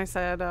 and I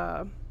said,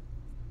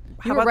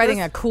 you were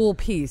writing a cool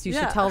piece. You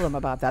should tell them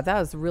about that. That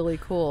was really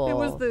cool. It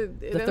was the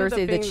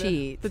Thursday the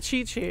cheat. The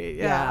cheat sheet,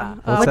 yeah.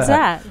 What's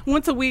that?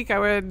 Once a week, I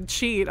would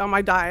cheat on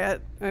my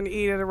diet and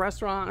eat at a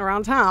restaurant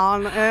around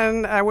town,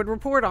 and I would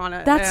report on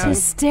it. That's and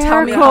hysterical.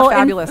 Tell me how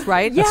fabulous,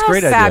 right? Yes. That's a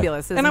great idea.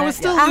 Fabulous, isn't And I it? was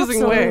still Yeah.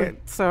 losing weight,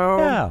 so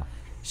Yeah.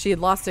 She had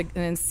lost an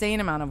insane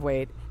amount of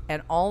weight,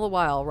 and all the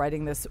while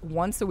writing this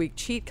once a week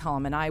cheat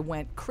column, and I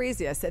went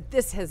crazy. I said,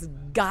 this has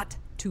got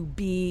to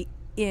be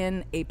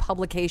in a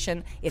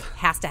publication. It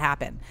has to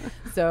happen.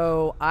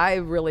 So I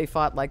really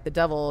fought like the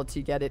devil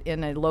to get it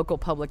in a local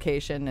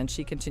publication, and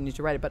she continued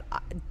to write it. But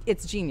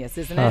it's genius,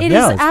 isn't it? It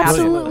Yeah, is it's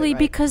absolutely right.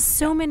 because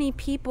so many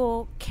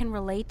people can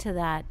relate to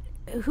that.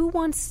 Who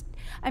wants,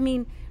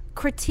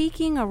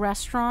 critiquing a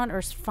restaurant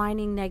or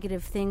finding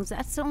negative things,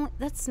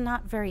 that's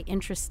not very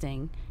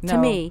interesting to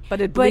No, me.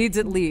 But it leads,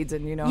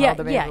 and you know how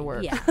the man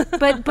works. Yeah.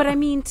 but I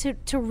mean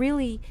to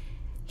really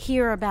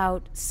hear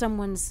about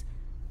someone's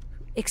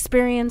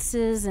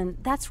experiences, and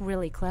that's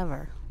really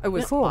clever. It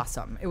was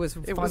awesome. It was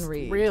it fun was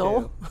read.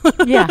 real. too.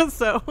 Yeah.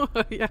 So,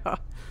 yeah.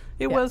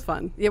 It was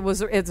fun.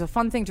 It's a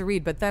fun thing to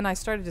read, but then I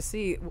started to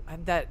see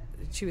that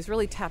she was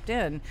really tapped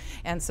in,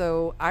 and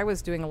so I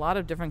was doing a lot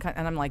of different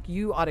and I'm like,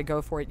 you ought to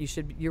go for it.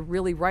 You're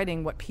really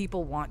writing what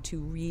people want to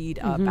read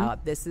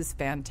about. This is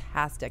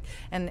fantastic.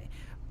 And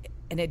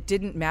it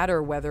didn't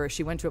matter whether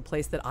she went to a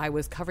place that I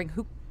was covering.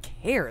 Who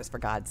cares, for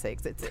God's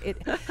sakes?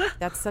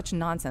 That's such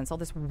nonsense. All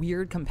this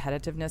weird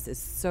competitiveness is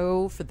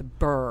so for the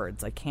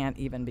birds. I can't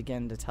even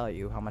begin to tell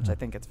you how much I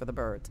think it's for the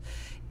birds,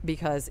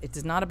 because it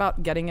is not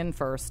about getting in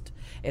first.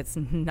 It's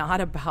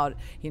not about,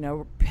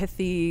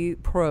 pithy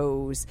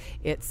prose.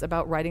 It's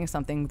about writing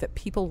something that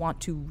people want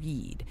to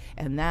read,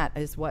 and that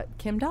is what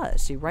Kim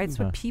does. She writes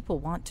what people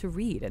want to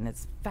read, and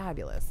it's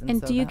fabulous.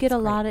 And so do you get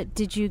that's great.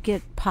 did you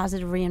get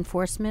positive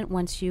reinforcement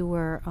once you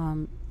were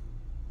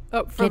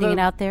For getting it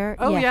out there?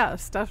 Oh, Yeah.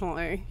 yes,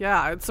 definitely.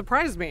 Yeah, it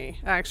surprised me,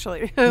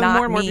 actually. Not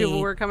more and more me.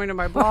 people were coming to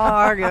my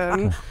blog.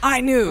 And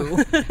I knew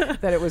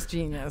that it was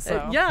genius.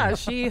 So. yeah,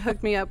 she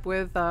hooked me up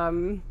with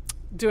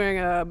doing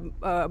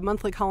a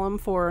monthly column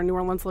for New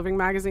Orleans Living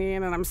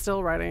Magazine, and I'm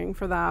still writing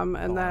for them.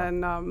 And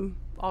then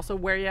also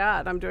Where You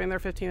At? I'm doing their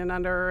 15 and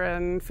under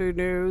and food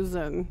news.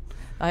 And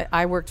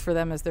I worked for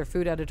them as their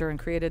food editor and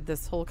created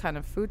this whole kind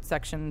of food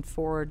section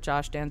for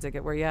Josh Danzig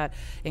at Where You At,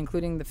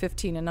 including the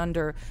 15 and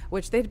under,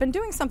 which they'd been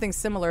doing something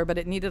similar, but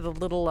it needed a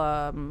little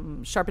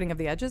sharpening of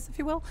the edges, if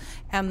you will.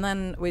 And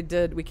then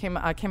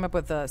I came up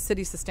with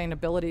City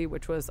Sustainability,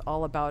 which was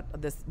all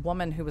about this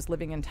woman who was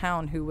living in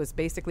town who was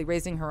basically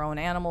raising her own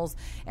animals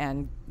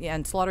and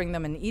slaughtering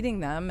them and eating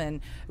them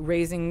and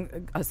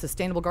raising a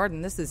sustainable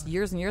garden. This is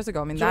years and years ago.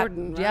 I mean,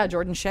 Jordan, right?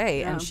 Jordan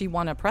Shea, and she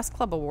won a press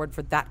club award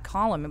for that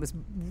column. It was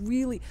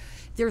really really,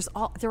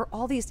 there are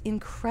all these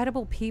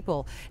incredible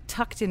people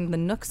tucked in the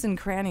nooks and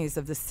crannies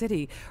of the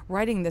city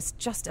writing this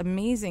just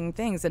amazing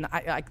things, and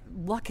I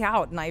luck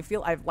out and I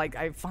feel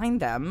I find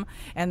them,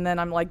 and then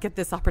I'm like get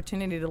this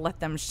opportunity to let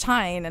them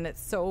shine, and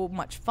it's so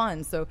much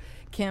fun. So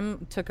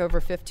Kim took over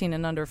 15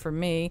 and under for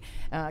me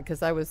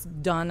because I was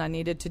done. I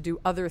needed to do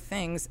other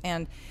things,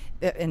 and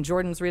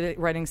Jordan's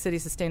writing city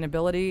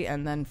sustainability,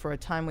 and then for a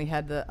time we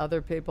had the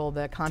other people,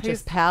 the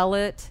conscious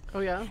palate,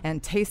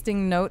 and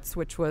tasting notes,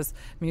 which was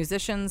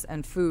musicians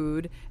and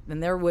food. Then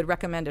there would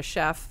recommend a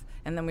chef,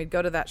 and then we'd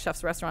go to that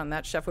chef's restaurant, and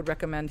that chef would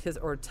recommend his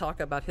or talk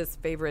about his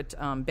favorite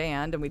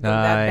band, and we'd go to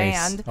that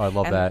band. Oh, I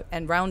love that.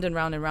 And round and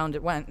round and round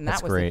it went, and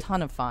That's that was great. a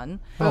ton of fun.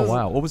 Oh,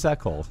 wow. What was that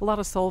called? A lot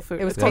of soul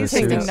food. It was Yeah, called this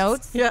Tasting is-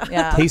 Notes.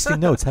 Yeah. Tasting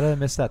Notes. How did I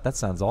miss that? That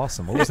sounds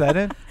awesome. What was that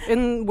in?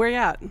 And where you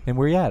at? And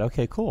where you at?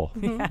 Okay, cool.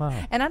 Yeah. Wow.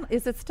 And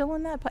is it still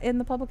in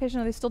the publication?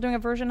 Are they still doing a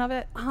version of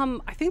it?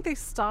 I think they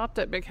stopped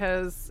it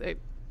because it.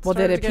 Well,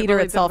 did started it to get peter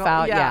really itself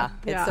difficult. out?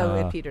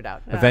 Yeah. It petered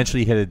out.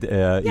 Eventually,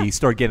 he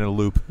started getting in a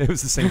loop. It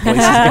was the same place.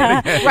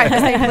 Right, the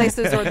same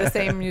places or the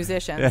same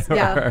musicians.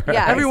 Yeah,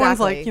 yeah. Everyone's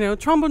exactly. like,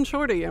 Trombone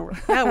Shorty. And we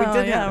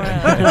did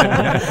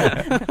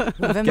that.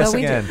 Even Guess though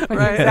we again. did.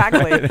 Right.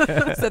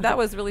 Exactly. So that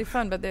was really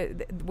fun. But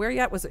Where You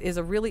At is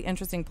a really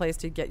interesting place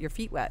to get your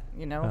feet wet,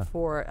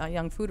 for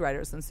young food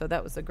writers. And so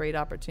that was a great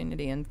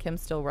opportunity. And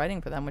Kim's still writing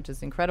for them, which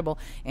is incredible.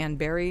 And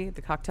Barry,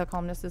 the cocktail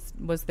columnist,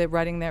 was there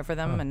writing there for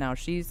them, and now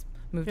she's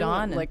moved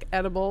on. Like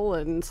Edible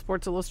and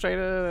Sports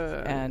Illustrated.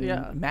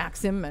 And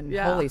Maxim and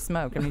holy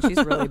smoke. I mean, she's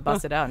really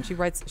busted out, and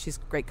she's a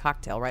great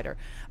cocktail writer.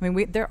 I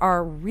mean, there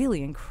are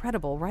really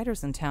incredible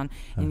writers in town,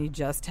 and you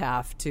just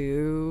have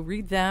to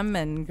read them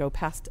and go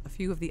past a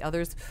few of the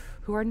others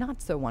who are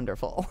not so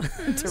wonderful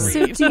to So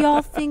read. do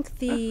y'all think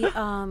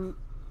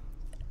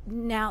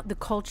now the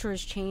culture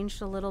has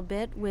changed a little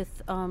bit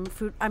with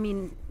food? I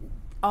mean,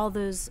 all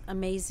those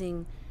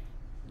amazing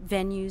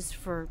venues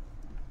for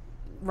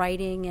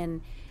writing,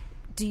 and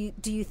do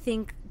you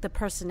think the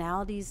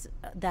personalities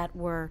that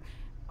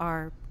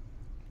are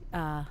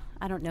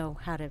I don't know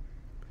how to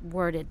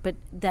word it, but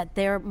that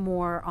they're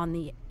more on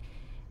the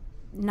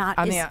not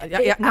On as,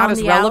 the, not on as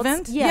the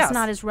relevant? Yes,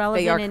 not as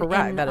relevant. They are and-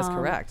 correct. and, That is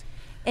correct.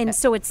 And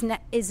so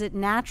is it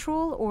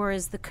natural, or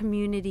is the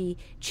community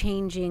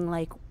changing,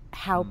 like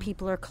how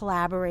people are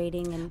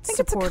collaborating and I think it's a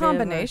supportive, or-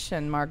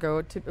 combination,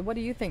 Margot. What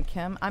do you think,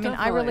 Kim? I mean, I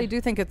Definitely. really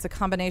do think it's a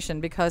combination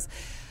because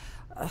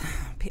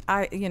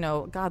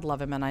God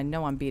love him, and I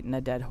know I'm beating a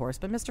dead horse,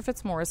 but Mr.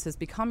 Fitzmaurice has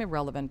become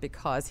irrelevant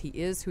because he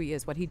is who he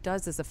is. What he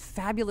does is a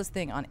fabulous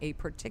thing on a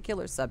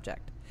particular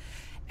subject.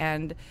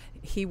 And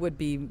he'll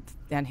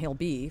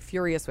be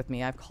furious with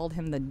me. I've called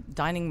him the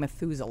dining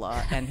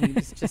Methuselah, and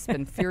he's just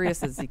been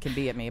furious as he can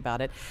be at me about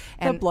it.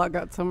 And That blog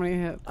got so many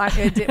hits.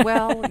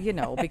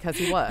 Because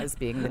he was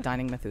being the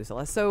dining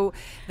Methuselah. So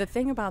the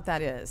thing about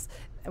that is,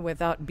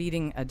 without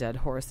beating a dead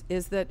horse,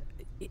 is that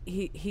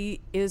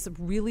he is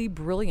really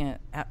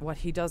brilliant at what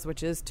he does,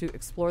 which is to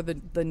explore the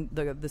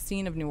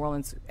scene of New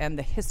Orleans and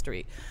the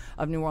history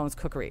of New Orleans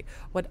cookery.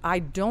 What I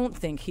don't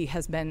think he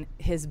has been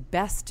his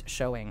best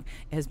showing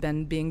has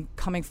been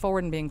coming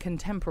forward and being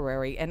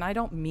contemporary. And I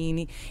don't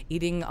mean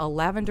eating a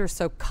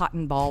lavender-soaked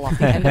cotton ball off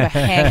the end of a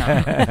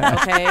hanger.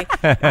 Okay,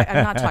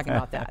 I'm not talking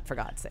about that, for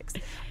God's sakes.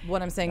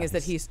 What I'm saying is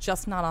that he's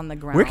just not on the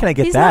ground. Where can I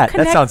get He's that?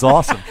 not That sounds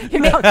awesome.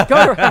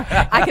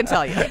 I can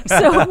tell you.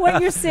 So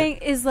what you're saying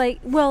is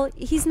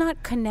he's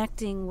not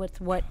connecting with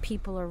what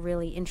people are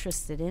really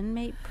interested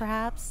in,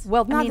 perhaps.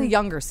 Well, I not mean, the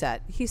younger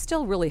set. He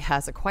still really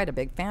has quite a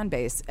big fan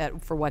base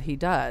for what he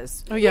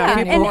does. Oh, yeah. Yeah,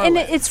 people and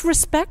are- it's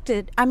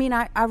respected. I mean,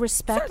 I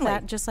respect Certainly.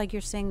 that, just like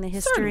you're saying the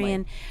history,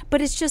 Certainly.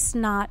 but it's just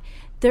not.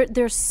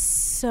 There's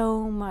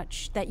so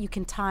much that you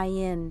can tie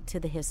in to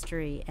the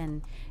history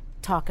and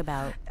talk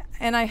about.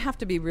 And I have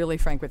to be really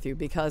frank with you,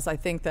 because I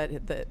think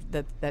that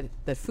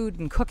the food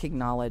and cooking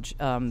knowledge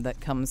that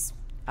comes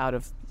out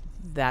of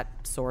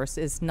that source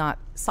is not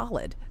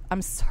solid.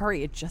 I'm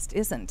sorry, it just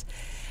isn't.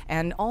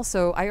 And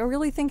also, I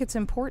really think it's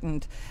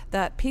important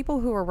that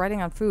people who are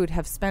writing on food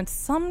have spent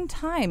some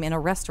time in a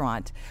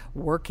restaurant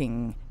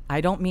working.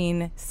 I don't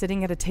mean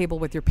sitting at a table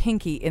with your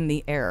pinky in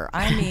the air.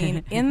 I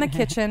mean in the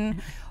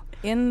kitchen,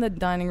 in the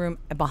dining room,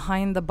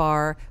 behind the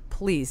bar.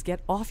 Please get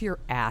off your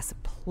ass,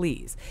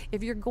 please.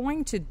 If you're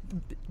going to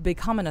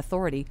become an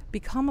authority,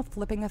 become a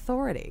flipping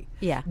authority.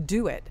 Yeah.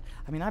 Do it.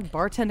 I mean, I've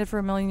bartended for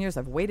a million years.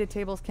 I've waited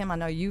tables, Kim. I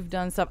know you've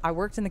done stuff. I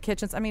worked in the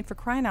kitchens. I mean, for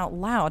crying out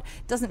loud,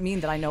 doesn't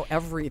mean that I know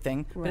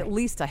everything, but at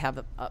least I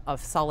have a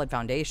solid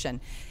foundation.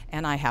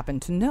 And I happen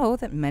to know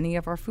that many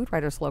of our food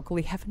writers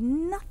locally have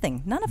none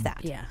of that.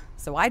 Yeah.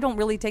 So I don't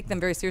really take them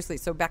very seriously.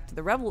 So back to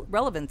the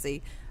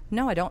relevancy,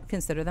 no, I don't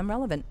consider them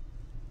relevant.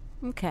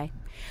 Okay.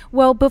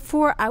 Well,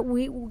 before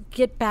we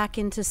get back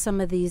into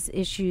some of these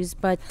issues,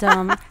 but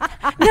no,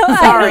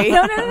 Sorry.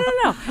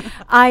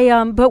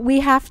 no. But we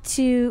have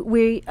to.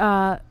 We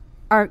are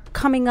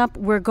coming up.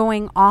 We're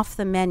going off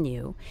the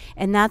menu,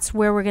 and that's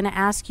where we're going to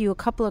ask you a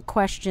couple of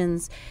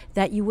questions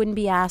that you wouldn't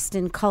be asked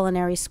in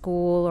culinary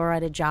school or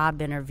at a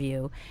job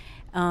interview.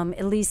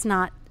 At least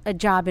not a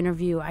job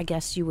interview I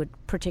guess you would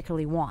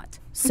particularly want.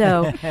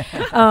 So,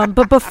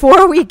 but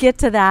before we get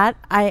to that,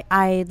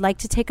 I'd like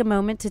to take a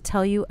moment to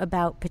tell you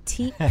about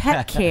Petite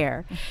Pet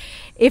Care.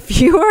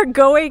 If you are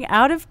going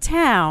out of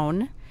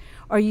town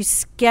or your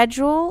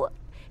schedule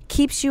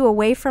keeps you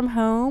away from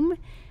home,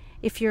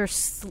 if you're,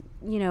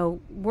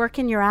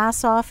 working your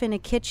ass off in a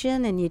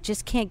kitchen and you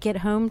just can't get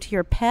home to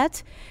your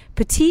pet,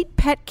 Petite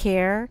Pet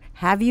Care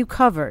have you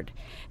covered.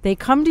 They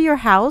come to your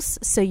house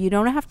so you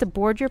don't have to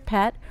board your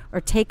pet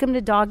or take them to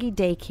doggy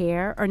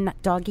daycare or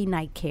doggy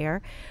night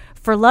care.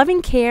 For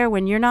loving care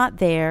when you're not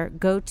there,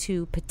 go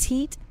to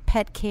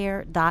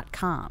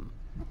petitepetcare.com.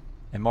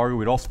 And Margaret,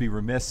 we'd also be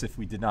remiss if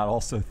we did not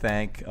also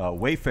thank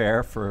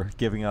Wayfair for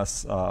giving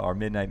us, our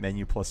Midnight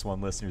Menu Plus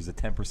One listeners, a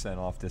 10%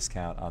 off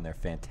discount on their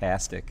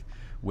fantastic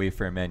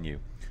Wayfair menu.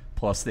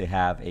 Plus, they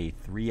have a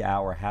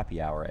 3-hour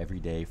happy hour every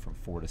day from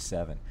 4 to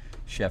 7.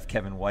 Chef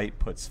Kevin White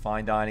puts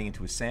fine dining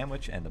into a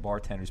sandwich, and the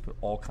bartenders put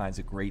all kinds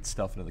of great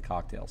stuff into the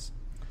cocktails.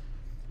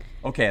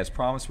 Okay, as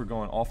promised, we're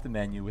going off the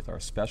menu with our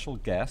special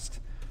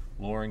guest,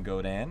 Lauren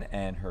Godin,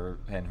 and her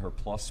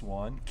plus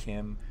one,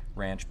 Kim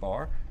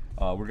Ranchbar.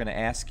 We're going to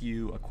ask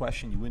you a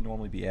question you wouldn't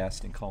normally be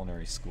asked in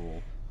culinary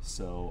school.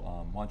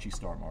 So why don't you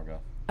start,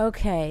 Margot?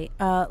 Okay,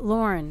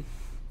 Lauren,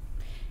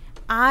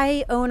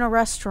 I own a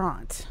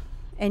restaurant,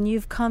 and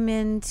you've come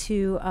in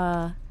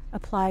to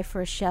apply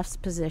for a chef's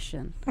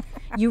position.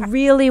 You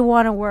really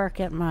want to work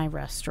at my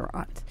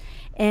restaurant.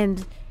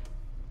 And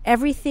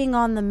everything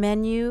on the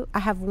menu, I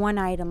have one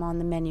item on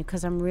the menu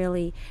because I'm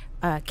really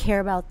care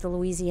about the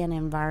Louisiana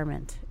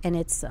environment, and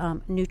it's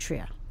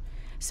Nutria.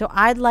 So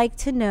I'd like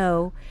to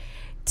know,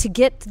 to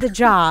get the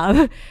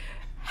job,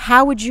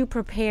 how would you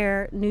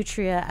prepare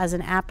Nutria as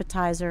an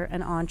appetizer,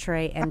 an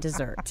entree, and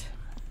dessert?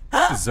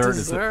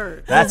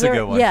 Dessert. That's a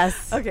good one.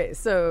 Yes. Okay,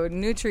 so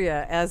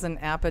Nutria as an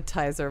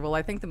appetizer. Well,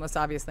 I think the most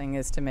obvious thing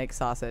is to make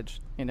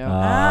sausage,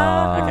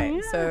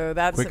 Okay, so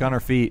that's... Quick on her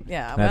feet.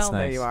 Yeah, that's well,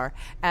 nice. There you are.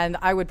 And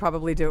I would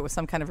probably do it with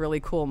some kind of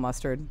really cool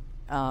mustard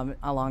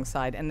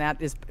alongside. And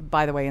that is,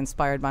 by the way,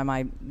 inspired by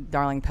my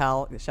darling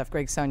pal, Chef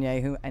Greg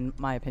Saunier, who, in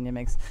my opinion,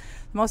 makes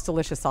the most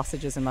delicious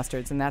sausages and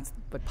mustards, and that's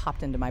what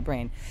popped into my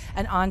brain.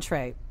 An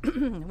entree.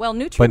 Well,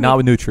 Nutria... But not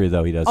with Nutria,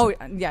 though, he doesn't. Oh,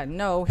 yeah,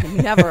 no,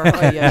 never.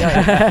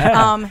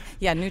 Nutria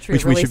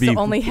Which we really should be,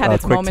 only had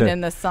its quick moment to-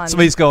 in the sun.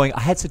 Somebody's going, I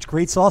had such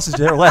great sausage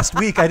there last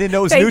week. I didn't know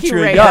it was Thank Nutria.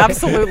 you, Ray. Yuck.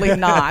 Absolutely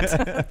not.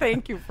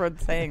 Thank you for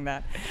saying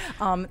that.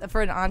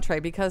 For an entree,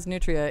 because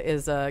Nutria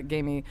is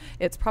gamey,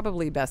 it's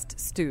probably best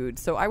stewed.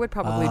 So I would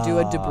probably do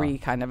a debris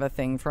kind of a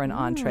thing for an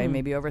entree,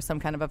 maybe over some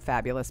kind of a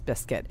fabulous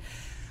biscuit.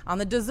 On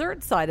the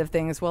dessert side of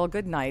things, well,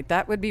 good night.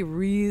 That would be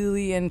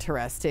really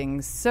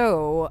interesting.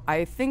 So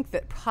I think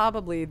that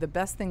probably the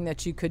best thing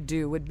that you could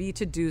do would be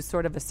to do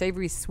sort of a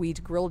savory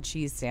sweet grilled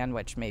cheese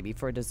sandwich maybe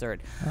for dessert.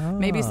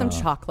 Maybe some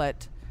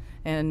chocolate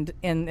and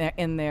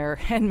in there,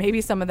 and maybe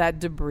some of that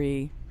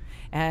debris.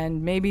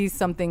 And maybe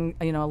something,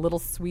 a little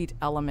sweet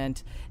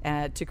element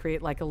to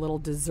create like a little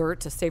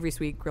dessert, a savory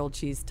sweet grilled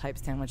cheese type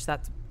sandwich.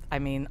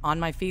 On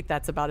my feet,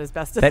 that's about as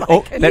best as I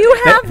can.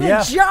 You have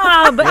the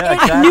job. Yeah,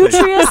 exactly.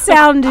 Nutria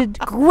sounded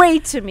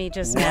great to me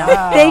just now.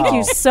 Wow. Thank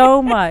you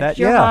so much.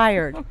 You're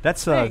hired.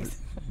 That's Thanks.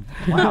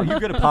 Wow, you're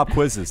good at pop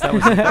quizzes. That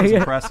was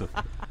impressive.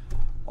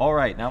 All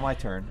right, now my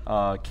turn.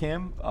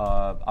 Kim,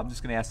 I'm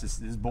just going to ask this.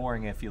 This is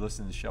boring if you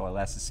listen to the show. I'll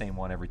ask the same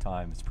one every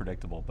time. It's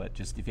predictable. But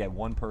just if you had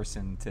one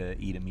person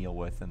to eat a meal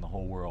with in the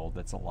whole world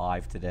that's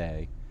alive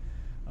today,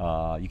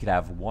 you could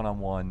have a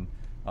one-on-one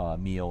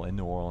meal in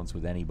New Orleans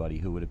with anybody.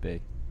 Who would it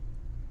be?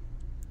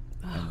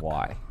 And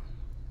why?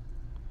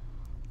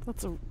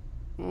 That's a...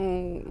 I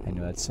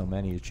know that's so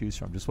many to choose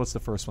from. Just what's the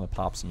first one that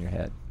pops in your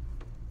head?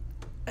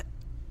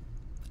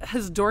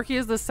 As dorky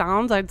as this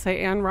sounds, I'd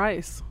say Anne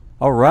Rice.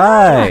 All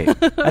right.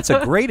 That's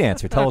a great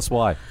answer. Tell us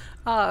why.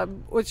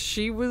 Which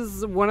she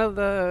was one of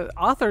the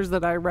authors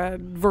that I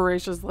read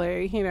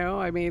voraciously.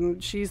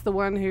 She's the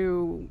one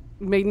who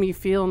made me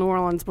feel New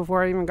Orleans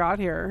before I even got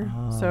here.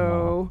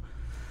 So,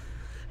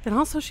 and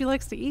also she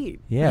likes to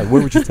eat. Yeah,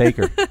 where would you take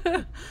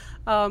her?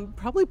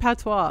 Probably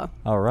Patois.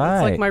 All right.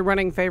 It's like my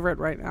running favorite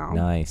right now.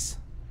 Nice.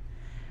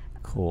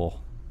 Cool.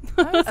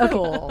 That's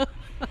cool.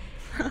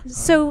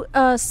 So,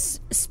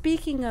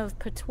 speaking of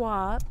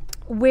Patois,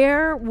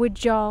 where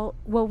would y'all?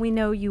 Well, we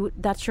know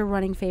that's your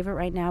running favorite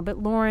right now. But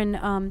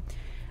Lauren,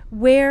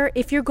 where,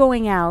 if you're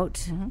going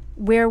out,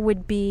 where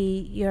would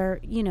be your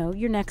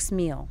next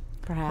meal?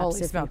 Perhaps.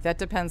 Holy smoke! That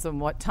depends on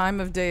what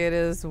time of day it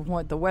is,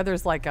 what the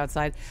weather's like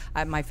outside.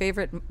 My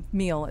favorite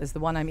meal is the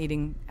one I'm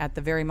eating at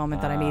the very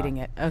moment that I'm eating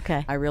it.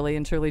 Okay. I really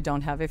and truly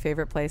don't have a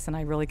favorite place, and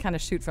I really kind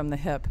of shoot from the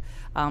hip.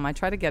 I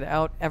try to get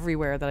out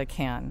everywhere that I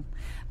can,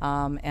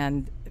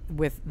 and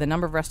with the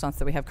number of restaurants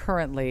that we have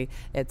currently,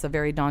 it's a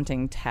very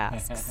daunting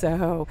task.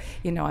 So,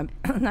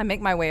 I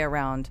make my way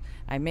around.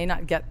 I may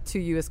not get to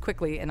you as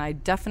quickly, and I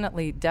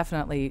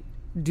definitely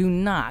do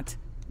not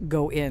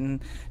go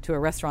in to a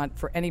restaurant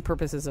for any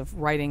purposes of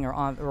writing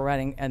or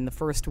writing in the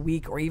first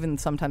week or even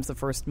sometimes the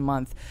first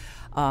month.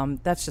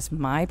 That's just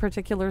my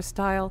particular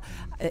style.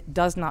 It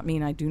does not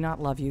mean I do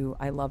not love you.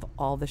 I love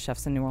all the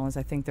chefs in New Orleans.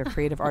 I think their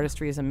creative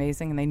artistry is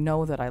amazing, and they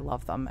know that I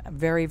love them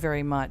very,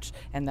 very much,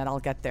 and that I'll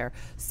get there.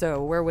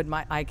 So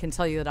I can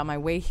tell you that on my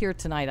way here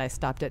tonight, I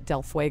stopped at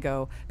Del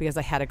Fuego because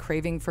I had a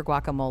craving for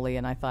guacamole,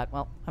 and I thought,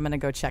 well, I'm going to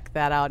go check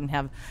that out and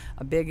have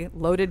a big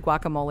loaded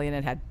guacamole, and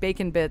it had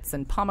bacon bits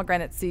and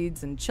pomegranate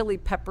seeds and chili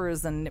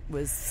peppers, and it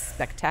was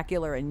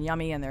spectacular and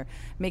yummy, and they're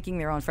making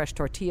their own fresh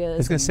tortillas. I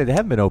was going to say, they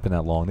haven't been open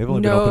that long. They've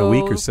only been open a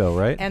week or so,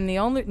 right? And the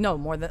only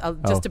more than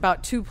just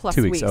about 2+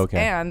 2 weeks. Okay.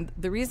 And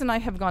the reason I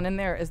have gone in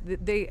there is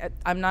that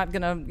I'm not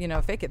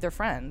gonna fake it. They're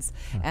friends,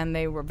 and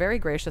they were very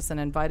gracious and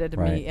invited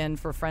me in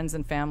for friends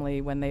and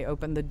family when they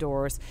opened the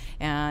doors.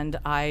 And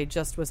I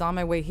just was on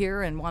my way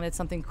here and wanted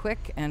something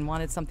quick and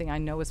wanted something I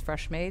know is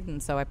fresh made,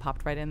 and so I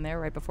popped right in there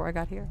right before I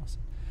got here.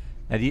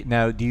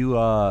 Now, do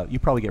you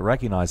probably get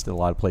recognized at a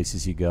lot of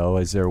places you go?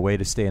 Is there a way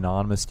to stay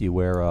anonymous? Do you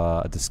wear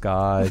a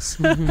disguise?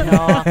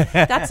 No,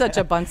 that's such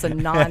a bunch of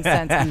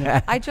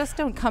nonsense. I just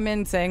don't come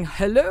in saying,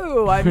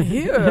 hello, I'm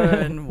here,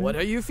 and what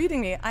are you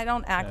feeding me? I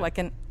don't act like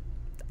an...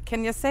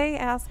 Can you say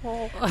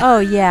asshole? Oh,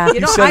 yeah.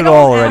 You said it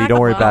all already.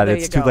 Don't worry about it.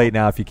 It's too late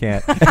now if you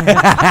can't. No,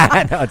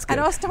 it's good.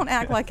 I just don't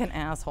act like an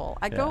asshole.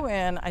 I go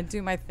in, I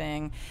do my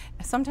thing.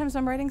 Sometimes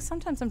I'm writing,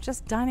 sometimes I'm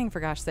just dining, for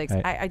gosh sakes.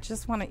 Right. I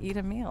just want to eat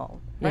a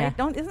meal. Right?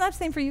 Yeah. Isn't that the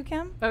same for you,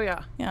 Kim? Oh,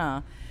 yeah.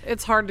 Yeah.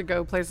 It's hard to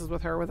go places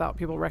with her without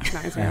people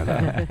recognizing her,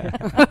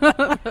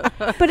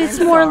 though. But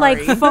it's more like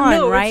fun,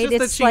 No, right?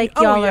 just It's that like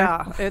y'all are...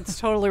 yeah. It's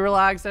totally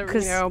relaxed.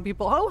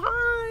 People, oh,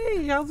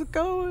 hi, how's it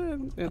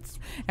going?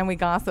 And we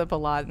gossip a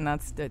lot, and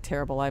that's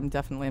terrible. I'm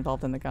definitely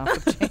involved in the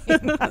gossip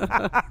chain.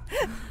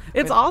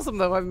 It's awesome,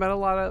 though. I've met a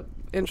lot of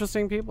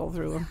interesting people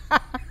through them.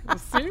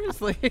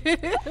 Seriously.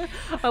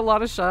 A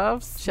lot of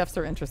chefs. Chefs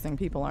are interesting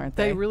people, aren't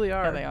they? They really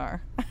are. Yeah, they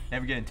are.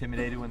 Ever get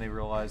intimidated when they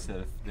realize that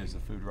if there's a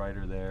food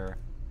writer there?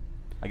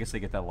 I guess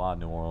they get that a lot in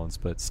New Orleans,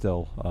 but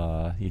still,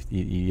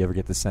 you ever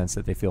get the sense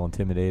that they feel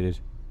intimidated?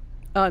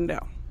 No. No.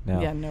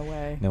 Yeah, no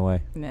way. No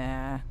way.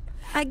 Nah.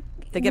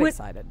 They get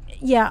excited.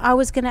 Yeah, I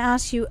was going to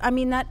ask you. I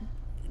mean,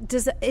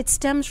 it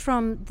stems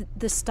from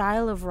the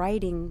style of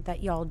writing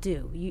that y'all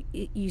do.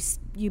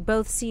 You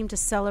both seem to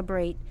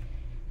celebrate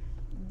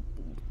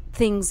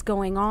things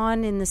going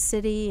on in the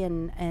city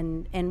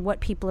and what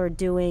people are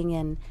doing,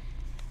 and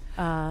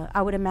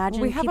I would imagine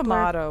we have a people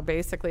motto,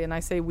 basically, and I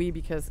say we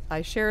because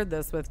I shared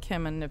this with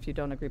Kim, and if you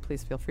don't agree,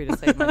 please feel free to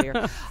say it, my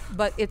dear.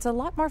 But it's a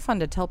lot more fun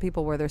to tell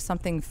people where there's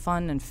something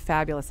fun and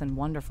fabulous and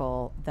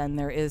wonderful than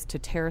there is to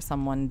tear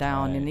someone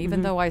down. Right. And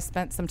even though I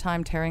spent some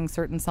time tearing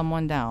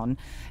someone down,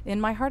 in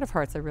my heart of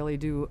hearts, I really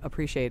do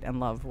appreciate and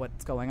love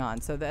what's going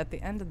on. So that at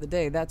the end of the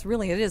day,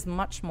 it is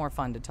much more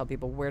fun to tell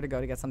people where to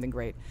go to get something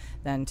great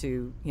than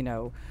to,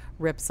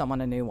 rip someone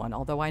a new one.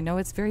 Although I know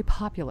it's very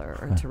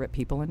popular to rip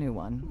people a new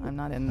one. I'm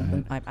not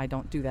in. I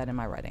don't do that in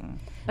my writing.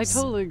 I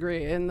totally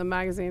agree. In the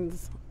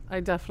magazines, I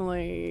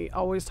definitely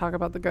always talk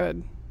about the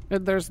good.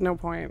 There's no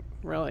point,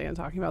 really, in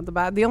talking about the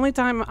bad. The only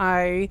time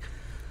I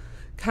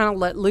kind of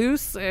let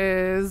loose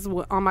is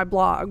on my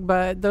blog,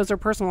 but those are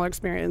personal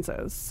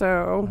experiences.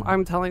 So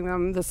I'm telling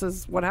them this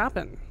is what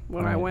happened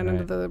when I went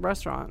into the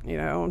restaurant,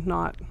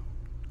 not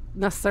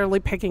necessarily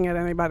picking at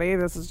anybody.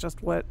 This is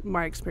just what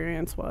my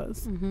experience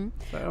was. Mm-hmm.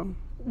 So,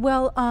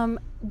 well,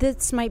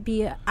 this might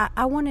be.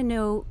 I want to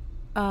know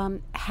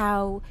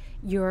how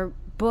your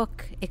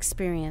book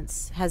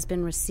experience has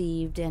been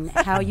received and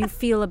how you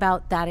feel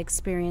about that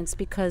experience,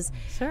 because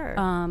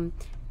sure.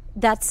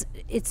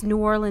 It's New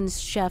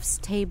Orleans Chef's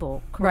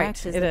Table,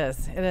 correct? Right, it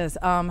is.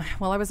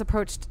 Well, I was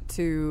approached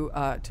to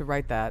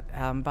write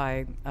that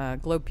by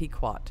Globe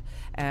Pequot,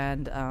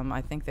 and I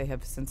think they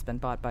have since been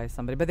bought by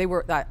somebody. But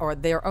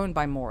they are owned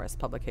by Morris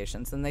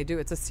Publications, and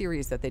it's a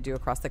series that they do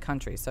across the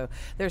country. So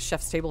there's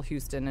Chef's Table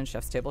Houston and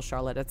Chef's Table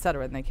Charlotte, et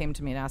cetera, and they came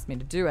to me and asked me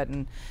to do it,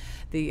 and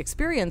the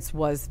experience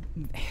was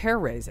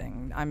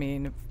hair-raising. I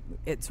mean,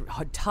 it's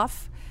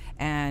tough,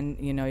 and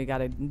you got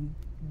to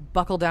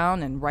buckle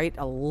down and write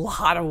a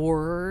lot of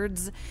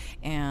words,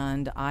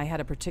 and I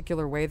had a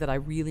particular way that I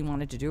really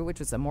wanted to do it, which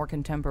was a more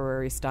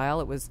contemporary style.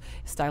 It was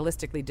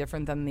stylistically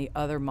different than the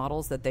other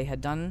models that they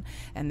had done,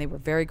 and they were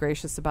very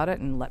gracious about it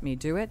and let me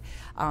do it.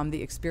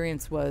 The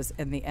experience was,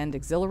 in the end,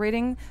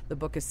 exhilarating. The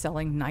book is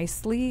selling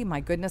nicely.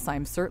 My goodness,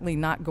 I'm certainly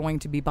not going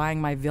to be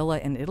buying my villa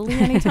in Italy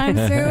anytime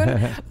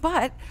soon,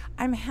 but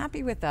I'm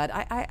happy with that.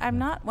 I'm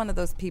not one of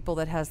those people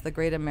that has the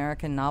great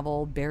American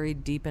novel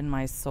buried deep in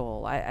my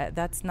soul.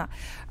 That's not...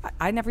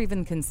 I never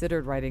even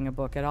considered writing a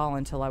book at all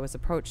until I was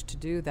approached to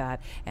do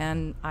that,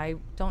 and I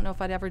don't know if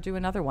I'd ever do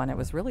another one. It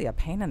was really a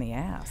pain in the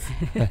ass.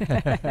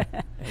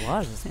 It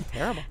was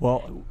terrible.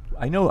 Well,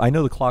 I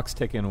know the clock's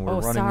ticking and we're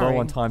running sorry. low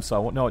on time, so I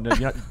won't. No,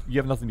 you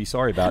have nothing to be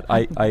sorry about.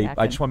 I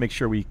just want to make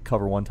sure we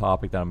cover one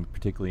topic that I'm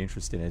particularly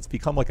interested in. It's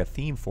become like a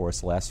theme for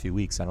us the last few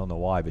weeks. I don't know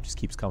why, but it just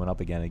keeps coming up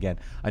again and again.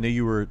 I know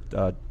you were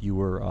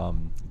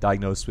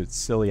diagnosed with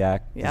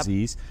celiac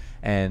disease,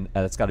 and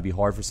that's got to be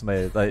hard for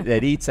somebody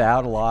that eats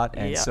out a lot.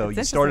 And so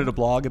you started a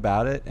blog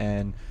about it,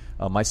 and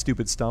My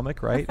Stupid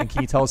Stomach, right? And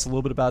can you tell us a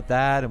little bit about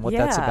that and what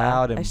that's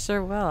about? And I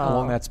sure will. How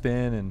long that's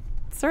been and.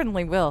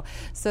 Certainly will.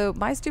 So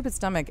My Stupid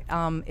Stomach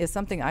is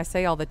something I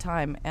say all the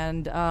time.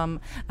 And a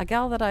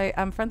gal that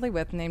I'm friendly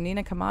with named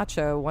Nina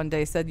Camacho one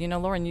day said,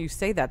 Lauren, you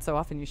say that so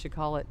often, you should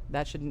call it,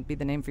 that shouldn't be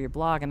the name for your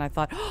blog. And I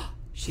thought,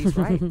 she's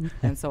right.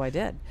 And so I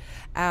did.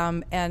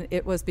 And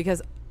it was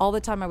because all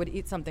the time I would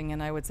eat something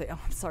and I would say, oh,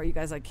 I'm sorry, you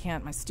guys, I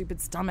can't. My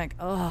stupid stomach.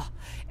 Ugh.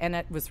 And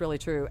it was really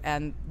true.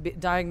 And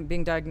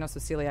being diagnosed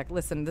with celiac,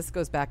 listen, this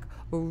goes back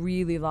a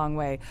really long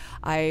way.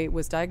 I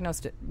was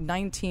diagnosed at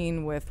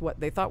 19 with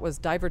what they thought was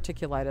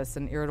diverticulitis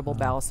and irritable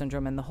bowel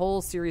syndrome and the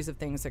whole series of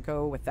things that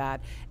go with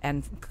that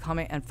and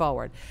coming and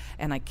forward.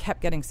 And I kept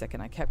getting sick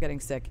and I kept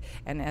getting sick.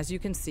 And as you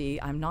can see,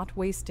 I'm not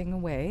wasting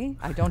away.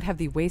 I don't have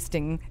the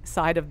wasting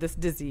side of this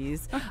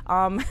disease.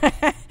 I'm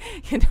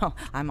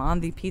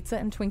on the pizza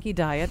and Twinkie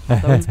diet,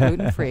 although it's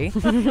gluten-free.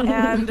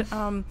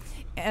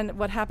 And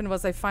what happened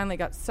was I finally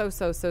got so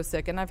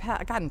sick, and I've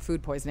gotten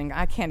food poisoning.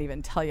 I can't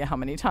even tell you how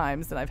many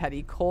times, and I've had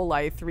E.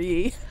 coli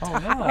 3. Oh,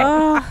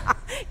 no.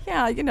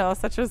 Yeah,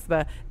 such as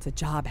it's a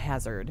job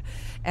hazard.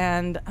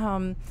 And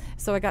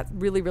so I got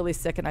really, really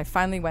sick, and I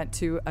finally went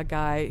to a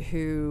guy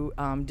who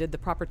did the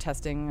proper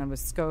testing. I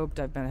was scoped.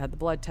 I've had the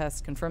blood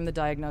test, confirmed the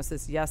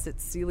diagnosis. Yes,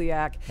 it's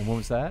celiac. And when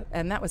was that?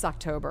 And that was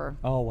October.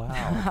 Oh,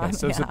 wow. Okay.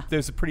 So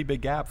there's a pretty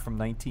big gap from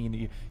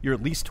 19. You're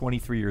at least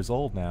 23 years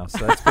old now,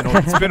 so it's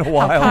been a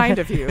while. How kind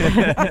of you.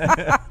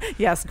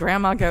 Yes,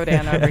 Grandma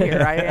Godan over here.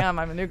 I'm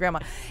a new grandma.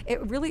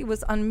 It really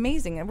was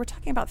amazing. And we're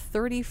talking about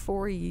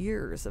 34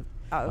 years of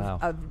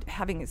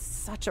having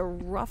such a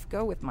rough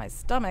go with my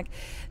stomach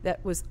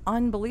that was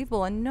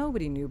unbelievable, and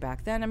nobody knew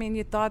back then. I mean,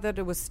 you thought that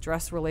it was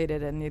stress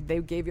related, and they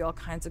gave you all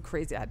kinds of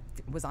crazy. I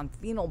was on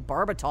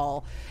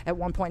phenobarbital at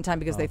one point in time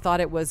because they thought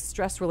it was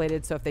stress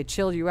related. So if they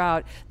chilled you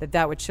out,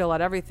 that would chill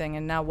out everything.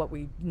 And now what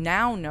we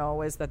now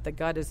know is that the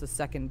gut is a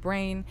second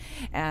brain,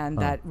 and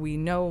that we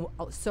know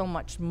so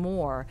much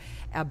more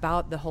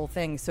about the whole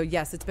thing. So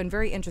yes, it's been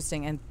very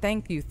interesting, and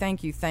thank you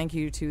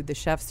to the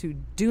chefs who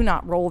do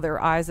not roll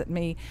their eyes at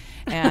me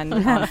and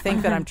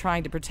think that I'm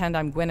trying to pretend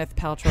I'm Gwyneth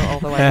Paltrow,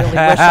 although I really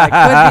wish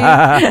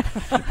I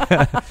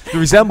could be. The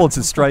resemblance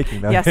is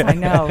striking, though. Yes, I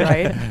know,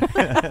 right?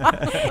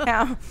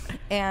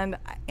 And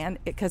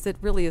because it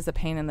really is a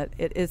pain in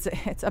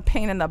it's a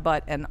pain in the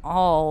butt, and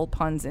all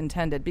puns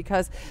intended.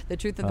 Because the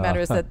truth of the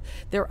matter is that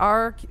there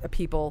are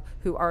people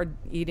who are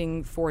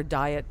eating for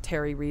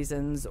dietary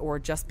reasons or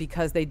just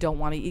because they don't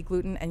want to eat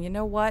gluten. And you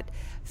know what?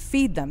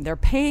 Feed them. They're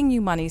paying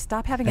you money.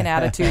 Stop having an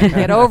attitude and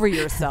get over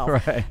yourself.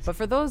 Right. But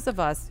for those of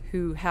us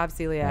who have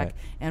celiac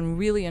and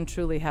really and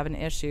truly have an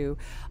issue,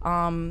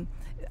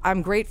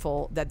 I'm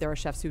grateful that there are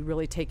chefs who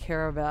really take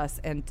care of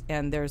us, and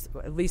there's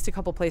at least a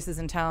couple places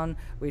in town.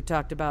 We've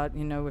talked about,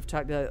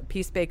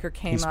 Peace Baker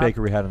came up. Peace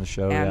Baker we had on the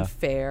show, and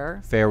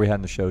Fair we had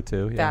on the show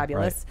too. Yeah,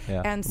 fabulous. Right.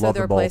 Yeah. And so love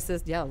there are them both.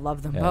 places,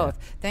 love them both,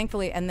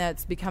 thankfully, and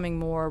that's becoming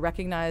more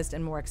recognized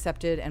and more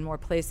accepted and more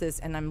places.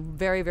 And I'm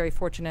very, very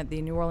fortunate.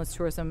 The New Orleans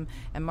tourism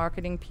and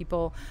marketing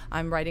people,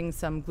 I'm writing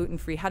some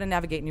gluten-free, how to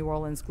navigate New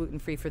Orleans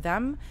gluten-free for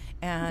them.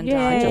 And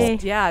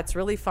it's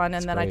really fun.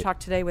 And then great. I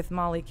talked today with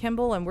Molly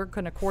Kimball, and we're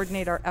going to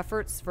coordinate our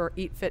efforts for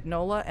Eat Fit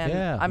NOLA, and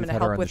I'm going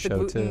to help with the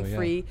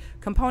gluten-free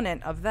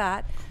component of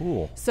that.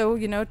 Cool. So,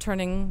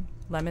 turning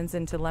lemons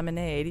into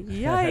lemonade.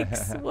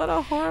 Yikes, what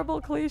a horrible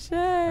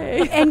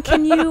cliche. And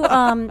can you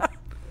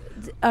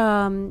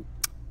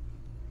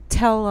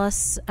tell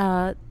us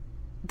the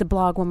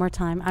blog one more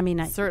time? I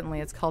mean,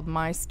 certainly. It's called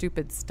My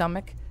Stupid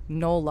Stomach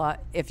NOLA,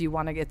 if you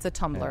want to. It's a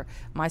Tumblr.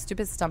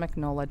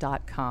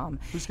 MyStupidStomachNOLA.com.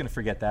 Who's going to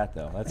forget that,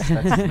 though? That's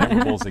as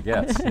memorable as it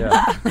gets.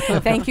 Yeah.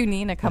 Thank you,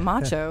 Nina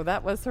Camacho.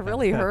 That was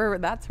really her.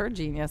 That's her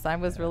genius.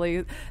 That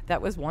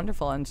was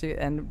wonderful,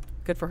 and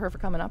good for her for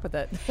coming up with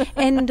it.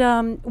 And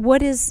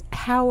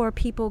how are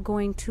people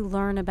going to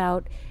learn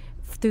about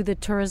through the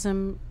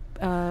tourism?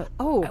 I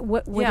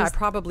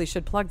probably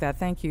should plug that.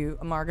 Thank you,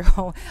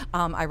 Margot.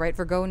 I write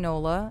for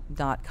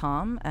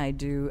GoNOLA.com. I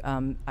do.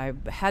 I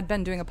had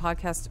been doing a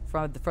podcast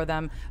for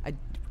them. I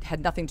had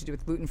nothing to do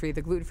with gluten-free.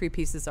 The gluten-free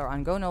pieces are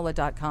on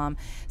GoNOLA.com.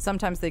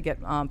 Sometimes they get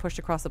pushed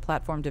across the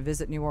platform to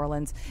Visit New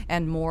Orleans,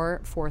 and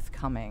more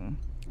forthcoming.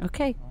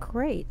 Okay,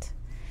 great.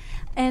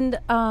 And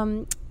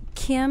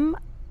Kim,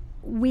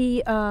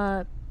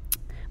 we're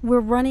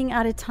running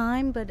out of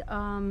time, but.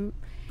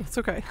 It's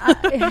okay.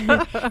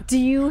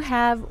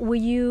 Will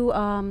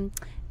you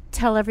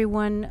tell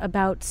everyone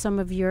about some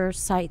of your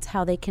sites,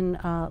 how they can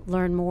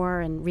learn more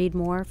and read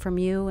more from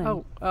you?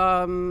 And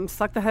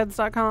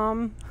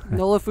sucktheheads.com,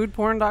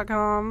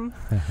 nolafoodporn.com,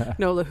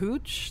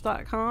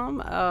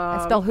 nolahooch.com.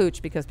 I spell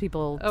hooch because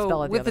people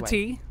spell it with the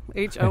the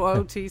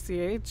other T,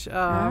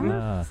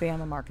 HOOTCH. See,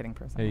 I'm a marketing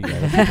person. There you go.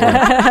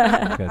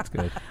 That's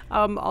good.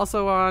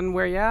 Also on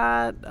Where You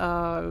At,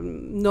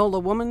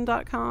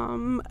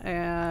 nolawoman.com,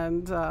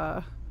 and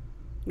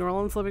New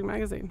Orleans Living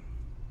Magazine.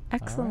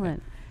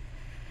 Excellent.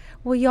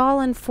 Well, y'all,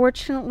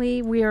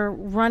 unfortunately, we are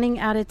running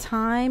out of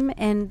time,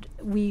 and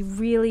we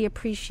really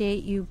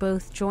appreciate you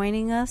both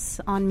joining us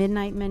on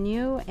Midnight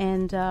Menu.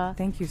 And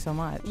thank you so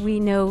much. We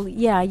know,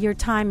 your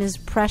time is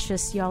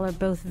precious. Y'all are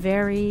both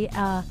very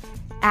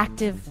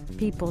active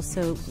people,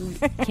 so we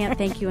can't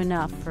thank you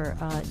enough for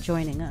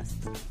joining us.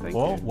 Thank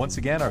Well, you. once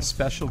again, our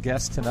special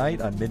guest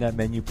tonight on Midnight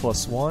Menu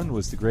Plus One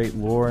was the great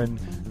Lauren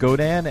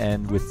Godin,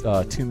 and with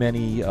too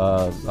many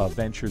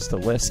ventures to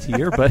list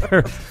here, but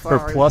her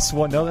plus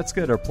one, no, that's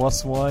good. Her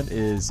plus one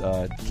is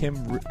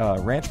Kim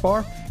Ranch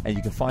Bar, and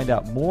you can find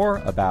out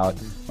more about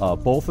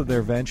both of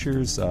their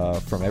ventures,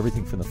 from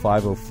everything from the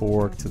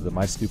 504 to the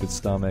My Stupid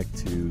Stomach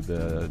to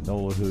the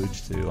Nola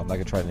Hooch to, I'm not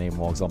going to try to name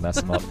them all because I'll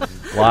mess them up.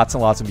 Lots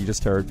and lots of them you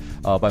just heard,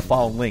 by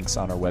following links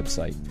on our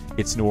website.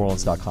 It's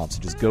neworleans.com. So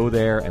just go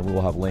there and we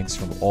will have links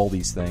from all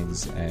these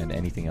things and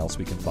anything else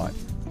we can find.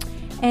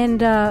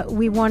 And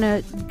we want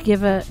to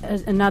give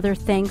another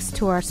thanks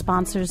to our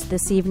sponsors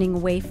this evening,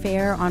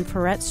 Wayfair on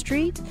Ferret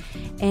Street,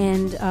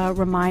 and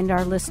remind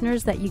our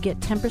listeners that you get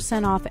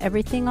 10% off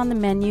everything on the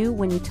menu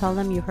when you tell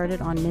them you heard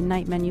it on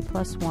Midnight Menu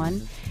Plus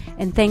One.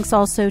 And thanks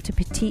also to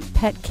Petite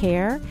Pet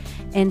Care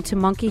and to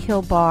Monkey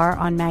Hill Bar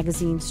on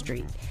Magazine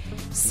Street.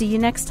 See you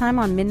next time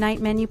on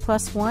Midnight Menu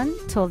Plus One.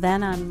 Till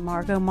then, I'm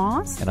Margot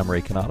Moss. And I'm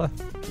Ray Kanata.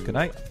 Good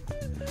night.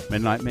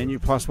 Midnight Menu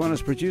Plus One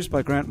is produced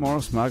by Grant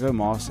Morris, Margot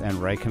Moss,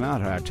 and Ray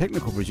Kanata. Our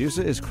technical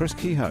producer is Chris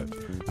Kehoe.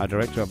 Our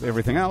director of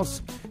everything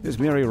else is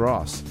Mary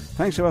Ross.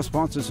 Thanks to our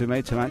sponsors who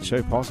made tonight's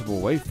show possible,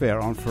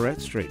 Wayfair on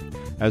Ferret Street.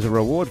 As a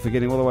reward for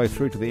getting all the way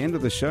through to the end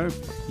of the show,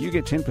 you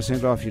get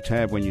 10% off your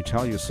tab when you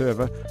tell your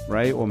server,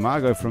 Ray or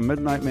Margot from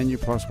Midnight Menu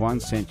Plus One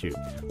sent you.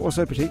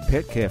 Also, Petite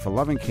Pet Care for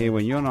loving care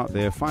when you're not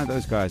there. Find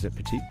those guys at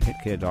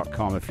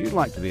petitepetcare.com. If you'd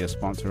like to be a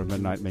sponsor of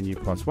Midnight Menu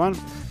Plus One,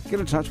 get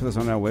in touch with us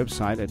on our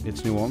website at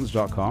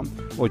itsneworleans.com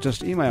or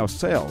just email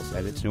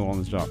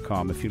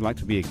sales@itsneworleans.com. If you'd like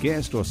to be a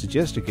guest or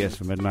suggest a guest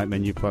for Midnight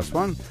Menu Plus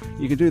One,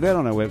 you can do that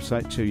on our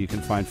website too. You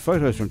can find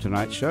photos from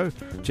tonight's show,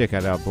 check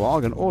out our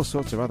blog, and all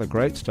sorts of other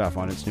great stuff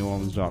on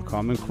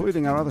itsneworleans.com,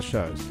 including our other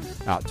shows,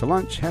 Out to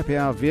Lunch, Happy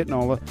Hour,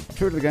 Vietnola,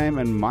 True to the Game,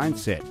 and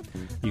Mindset.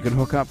 You can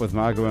hook up with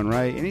Margot and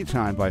Ray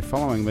anytime by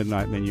following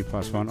Midnight Menu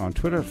Plus One on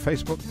Twitter,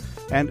 Facebook,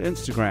 and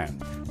Instagram.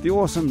 The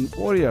awesome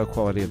audio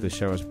quality of the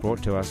show is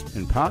brought to us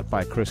in part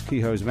by Chris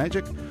Kehoe's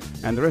Magic,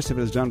 and the rest of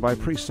it is done by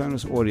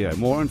PreSonus Audio.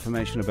 More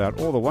information about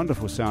all the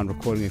wonderful sound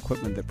recording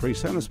equipment that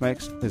PreSonus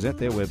makes is at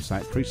their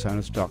website,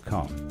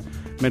 presonus.com.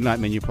 Midnight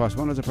Menu Plus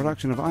One is a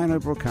production of INO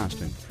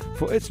Broadcasting.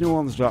 For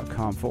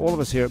itsneworleans.com, for all of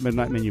us here at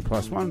Midnight Menu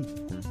Plus One,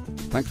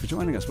 thanks for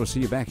joining us. We'll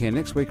see you back here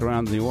next week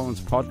around the New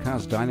Orleans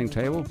podcast dining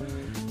table.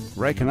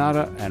 Ray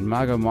Kanata and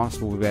Margot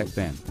Moss will be back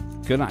then.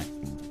 Good night.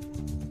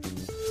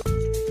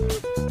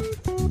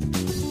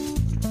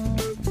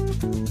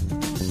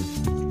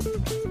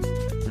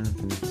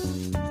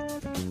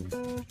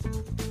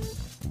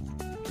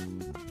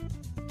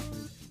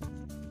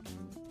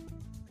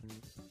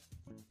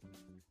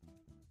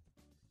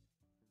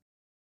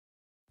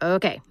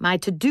 Okay, my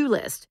to-do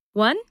list.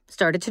 1,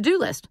 start a to-do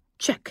list.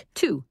 Check.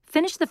 2,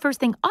 finish the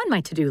first thing on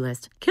my to-do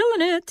list.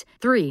 Killing it.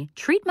 3,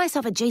 treat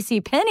myself at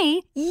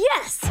JCPenney.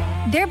 Yes!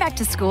 They're back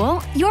to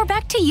school. You're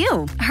back to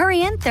you.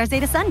 Hurry in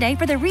Thursday to Sunday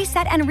for the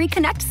Reset and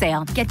Reconnect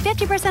sale. Get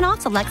 50% off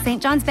select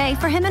St. John's Bay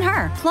for him and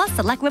her. Plus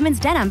select women's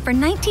denim for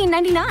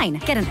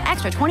 $19.99. Get an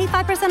extra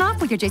 25%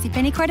 off with your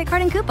JCPenney credit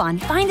card and coupon.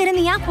 Find it in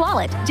the app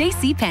wallet.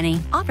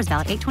 JCPenney. Offers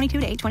valid 8/22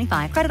 to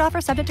 8/25. Credit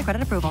offer subject to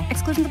credit approval.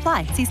 Exclusions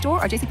apply. See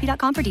store or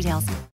jcp.com for details.